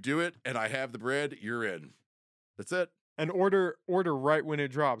and you do it and I have the bread, you're in. That's it. And order right when it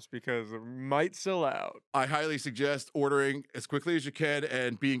drops because it might sell out. I highly suggest ordering as quickly as you can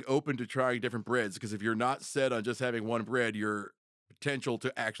and being open to trying different breads, because if you're not set on just having one bread, your potential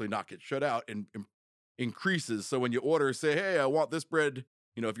to actually not get shut out and increases. So when you order, say, hey, I want this bread.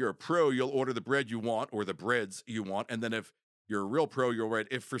 If you're a pro, you'll order the bread you want or the breads you want. And then if you're a real pro, you'll write,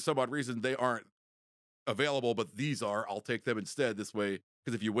 if for some odd reason they aren't available, but these are, I'll take them instead this way.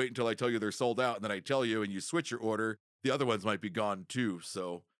 Because if you wait until I tell you they're sold out and then I tell you and you switch your order, the other ones might be gone too.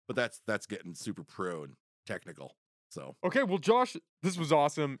 So, but that's getting super pro and technical. So, Okay, well, Josh, this was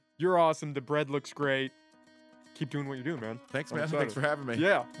awesome. You're awesome. The bread looks great. Keep doing what you're doing, man. thanks, I'm man. excited. Thanks for having me.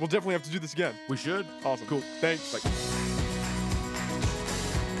 Yeah, we'll definitely have to do this again. We should. Awesome. Cool. Thanks. Bye.